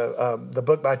in the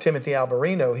book by Timothy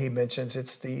Alberino, he mentions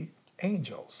it's the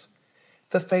angels.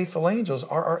 The faithful angels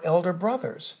are our elder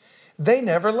brothers. They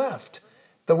never left.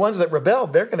 The ones that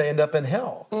rebelled, they're going to end up in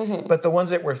hell. But the ones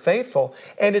that were faithful,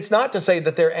 and it's not to say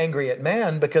that they're angry at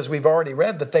man, because we've already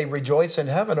read that they rejoice in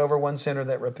heaven over one sinner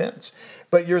that repents.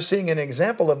 But you're seeing an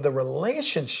example of the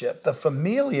relationship, the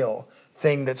familial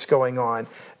thing that's going on,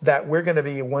 that we're going to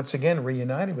be once again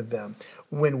reunited with them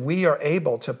when we are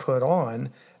able to put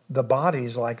on the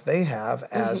bodies like they have,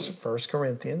 as 1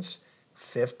 Corinthians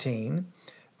 15,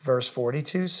 verse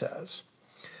 42 says.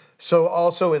 So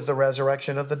also is the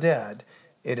resurrection of the dead.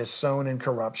 It is sown in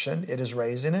corruption, it is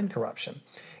raised in incorruption.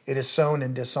 It is sown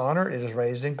in dishonor, it is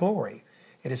raised in glory.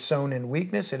 It is sown in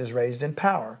weakness, it is raised in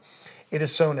power. It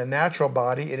is sown a natural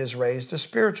body, it is raised a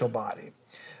spiritual body.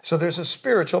 So there's a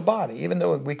spiritual body. Even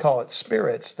though we call it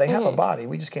spirits, they have a body.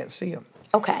 We just can't see them.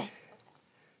 Okay.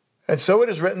 And so it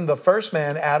is written, the first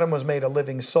man, Adam, was made a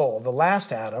living soul. The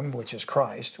last Adam, which is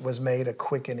Christ, was made a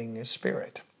quickening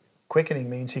spirit.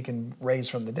 Quickening means he can raise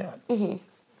from the dead.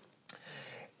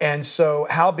 And so,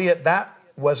 howbeit that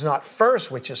was not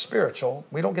first, which is spiritual.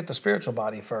 We don't get the spiritual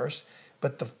body first,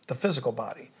 but the physical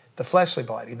body, the fleshly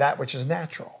body, that which is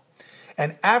natural.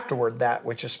 And afterward, that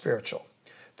which is spiritual.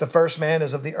 The first man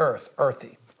is of the earth,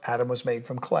 earthy. Adam was made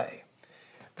from clay.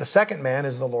 The second man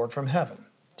is the Lord from heaven,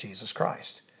 Jesus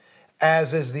Christ.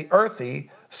 As is the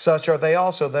earthy, such are they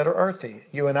also that are earthy.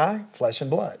 You and I, flesh and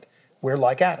blood. We're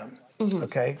like Adam,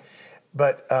 okay?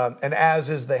 But, and as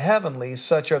is the heavenly,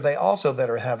 such are they also that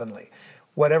are heavenly.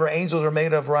 Whatever angels are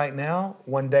made of right now,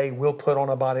 one day we'll put on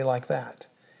a body like that.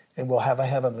 And we'll have a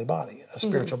heavenly body, a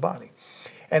spiritual body.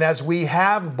 And as we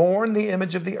have borne the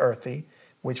image of the earthy,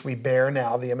 which we bear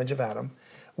now, the image of Adam,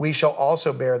 we shall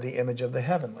also bear the image of the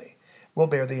heavenly. We'll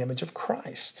bear the image of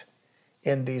Christ.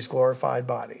 in these glorified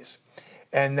bodies.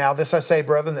 And now this I say,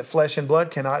 brethren, that flesh and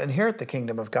blood cannot inherit the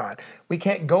kingdom of God. We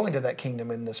can't go into that kingdom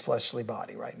in this fleshly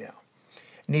body right now.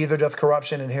 Neither doth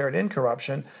corruption inherit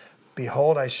incorruption.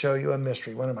 Behold, I show you a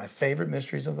mystery, one of my favorite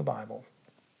mysteries of the Bible.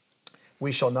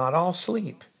 We shall not all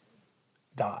sleep,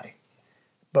 die,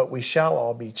 but we shall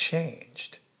all be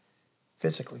changed,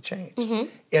 physically changed,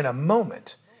 in a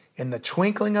moment, in the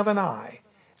twinkling of an eye,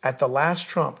 at the last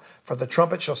trump. For the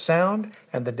trumpet shall sound,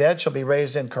 and the dead shall be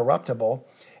raised incorruptible,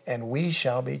 and we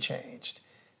shall be changed.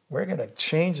 We're going to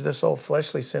change this old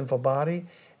fleshly sinful body,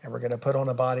 and we're going to put on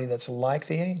a body that's like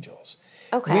the angels.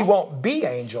 Okay. We won't be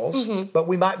angels, but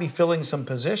we might be filling some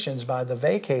positions by the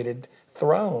vacated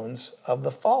thrones of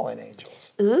the fallen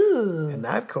angels. Ooh. And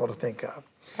that's cool to think of.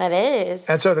 That is.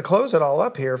 And so to close it all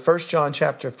up here, 1 John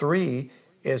chapter 3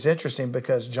 is interesting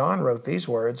because John wrote these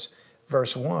words,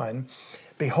 verse 1,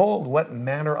 Behold, what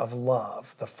manner of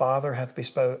love the Father hath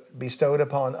bestowed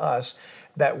upon us,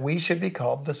 that we should be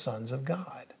called the sons of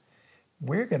God.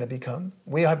 We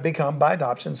have become by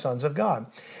adoption sons of God.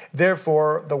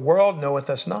 Therefore, the world knoweth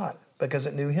us not, because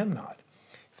it knew him not.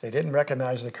 If they didn't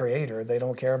recognize the Creator, they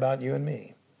don't care about you and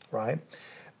me, right?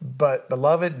 But,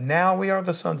 beloved, now we are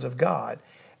the sons of God,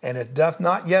 and it doth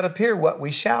not yet appear what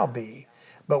we shall be.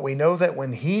 But we know that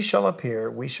when he shall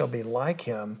appear, we shall be like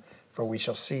him, for we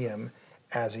shall see him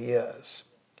as he is.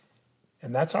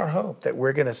 And that's our hope, that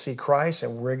we're going to see Christ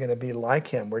and we're going to be like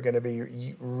him. We're going to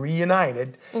be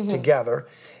reunited together.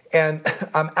 And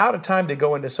I'm out of time to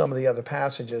go into some of the other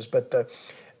passages, but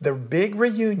the big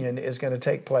reunion is going to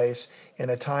take place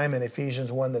in a time in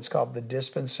Ephesians 1 that's called the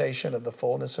dispensation of the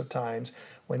fullness of times,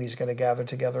 when he's going to gather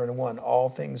together in one, all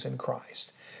things in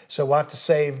Christ. So we'll have to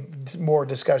save more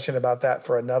discussion about that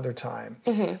for another time.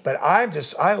 But I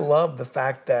love the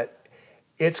fact that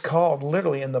it's called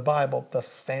literally in the Bible, the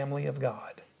family of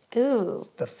God. Ooh.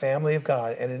 The family of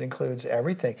God, and it includes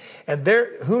everything. And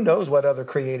who knows what other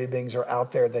created beings are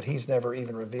out there that he's never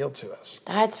even revealed to us.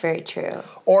 That's very true.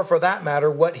 Or for that matter,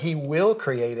 what he will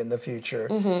create in the future.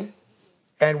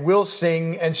 And we'll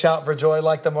sing and shout for joy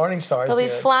like the morning stars There'll be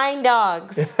did. flying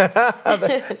dogs.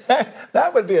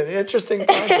 That would be an interesting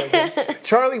project.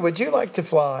 Charlie, would you like to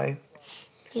fly?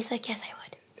 He's like, yes, I would.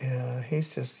 Yeah,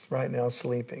 he's just right now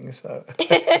sleeping. So,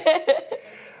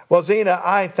 well, Zena,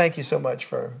 I thank you so much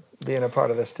for being a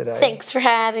part of this today. Thanks for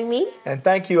having me. And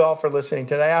thank you all for listening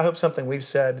today. I hope something we've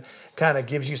said kind of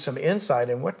gives you some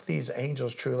insight in what these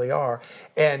angels truly are.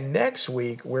 And next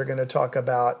week, we're going to talk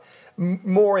about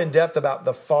more in depth about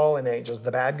the fallen angels,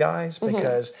 the bad guys,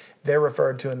 because they're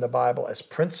referred to in the Bible as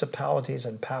principalities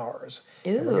and powers.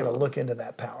 Ooh. And we're going to look into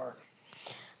that power.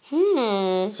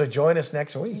 So join us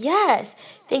next week. Yes.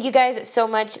 Thank you guys so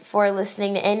much for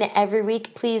listening in every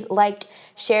week. Please like,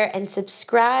 share, and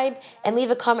subscribe. And leave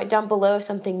a comment down below of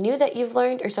something new that you've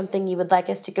learned or something you would like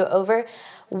us to go over.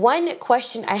 One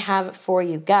question I have for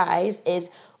you guys is,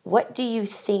 what do you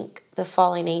think the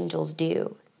fallen angels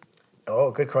do?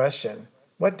 Oh, good question.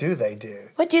 What do they do?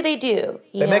 What do they do?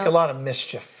 They make a lot of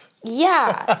mischief.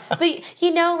 Yeah, but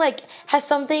like, has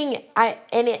something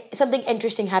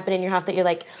interesting happened in your house that you're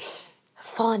like,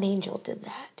 fallen angel did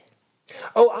that?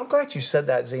 Oh, I'm glad you said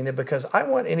that, Zena, because I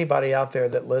want anybody out there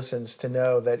that listens to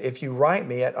know that if you write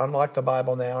me at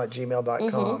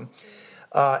unlockthebibleNow@gmail.com,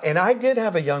 and I did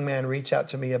have a young man reach out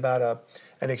to me about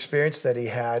an experience that he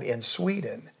had in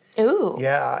Sweden. Ooh.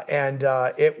 Yeah, and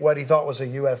what he thought was a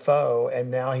UFO,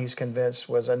 and now he's convinced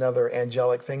was another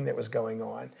angelic thing that was going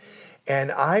on.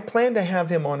 And I plan to have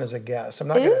him on as a guest. I'm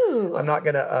not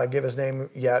gonna give his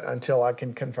name yet until I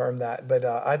can confirm that. But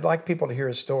I'd like people to hear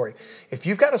his story. If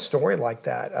you've got a story like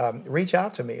that, reach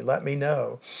out to me. Let me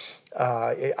know.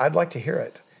 I'd like to hear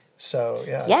it. So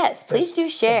yeah. Yes, please do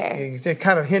share. You're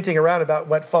kind of hinting around about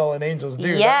what fallen angels do.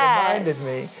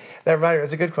 Yes. That reminded me.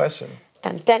 It's a good question.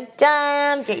 Dun, dun,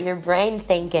 dun. Get your brain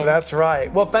thinking. That's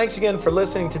right. Well, thanks again for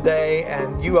listening today,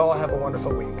 and you all have a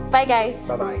wonderful week. Bye, guys.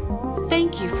 Bye-bye.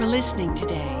 Thank you for listening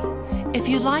today. If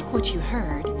you like what you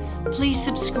heard, please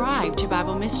subscribe to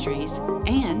Bible Mysteries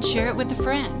and share it with a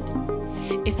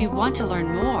friend. If you want to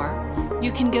learn more,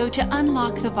 you can go to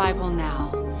Unlock the Bible Now.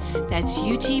 That's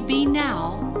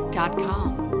utbnow.com.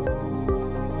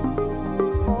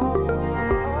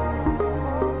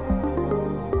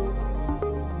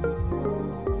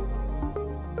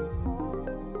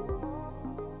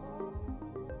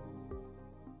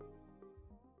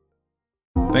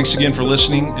 Thanks again for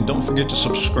listening, and don't forget to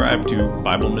subscribe to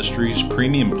Bible Mysteries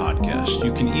Premium Podcast.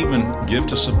 You can even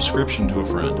gift a subscription to a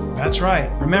friend. That's right.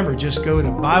 Remember, just go to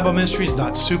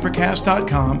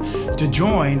BibleMysteries.supercast.com to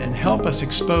join and help us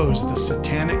expose the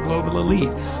satanic global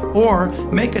elite, or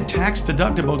make a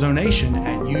tax-deductible donation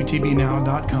at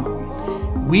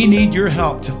utbnow.com. We need your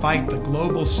help to fight the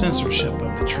global censorship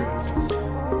of the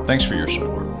truth. Thanks for your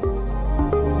support.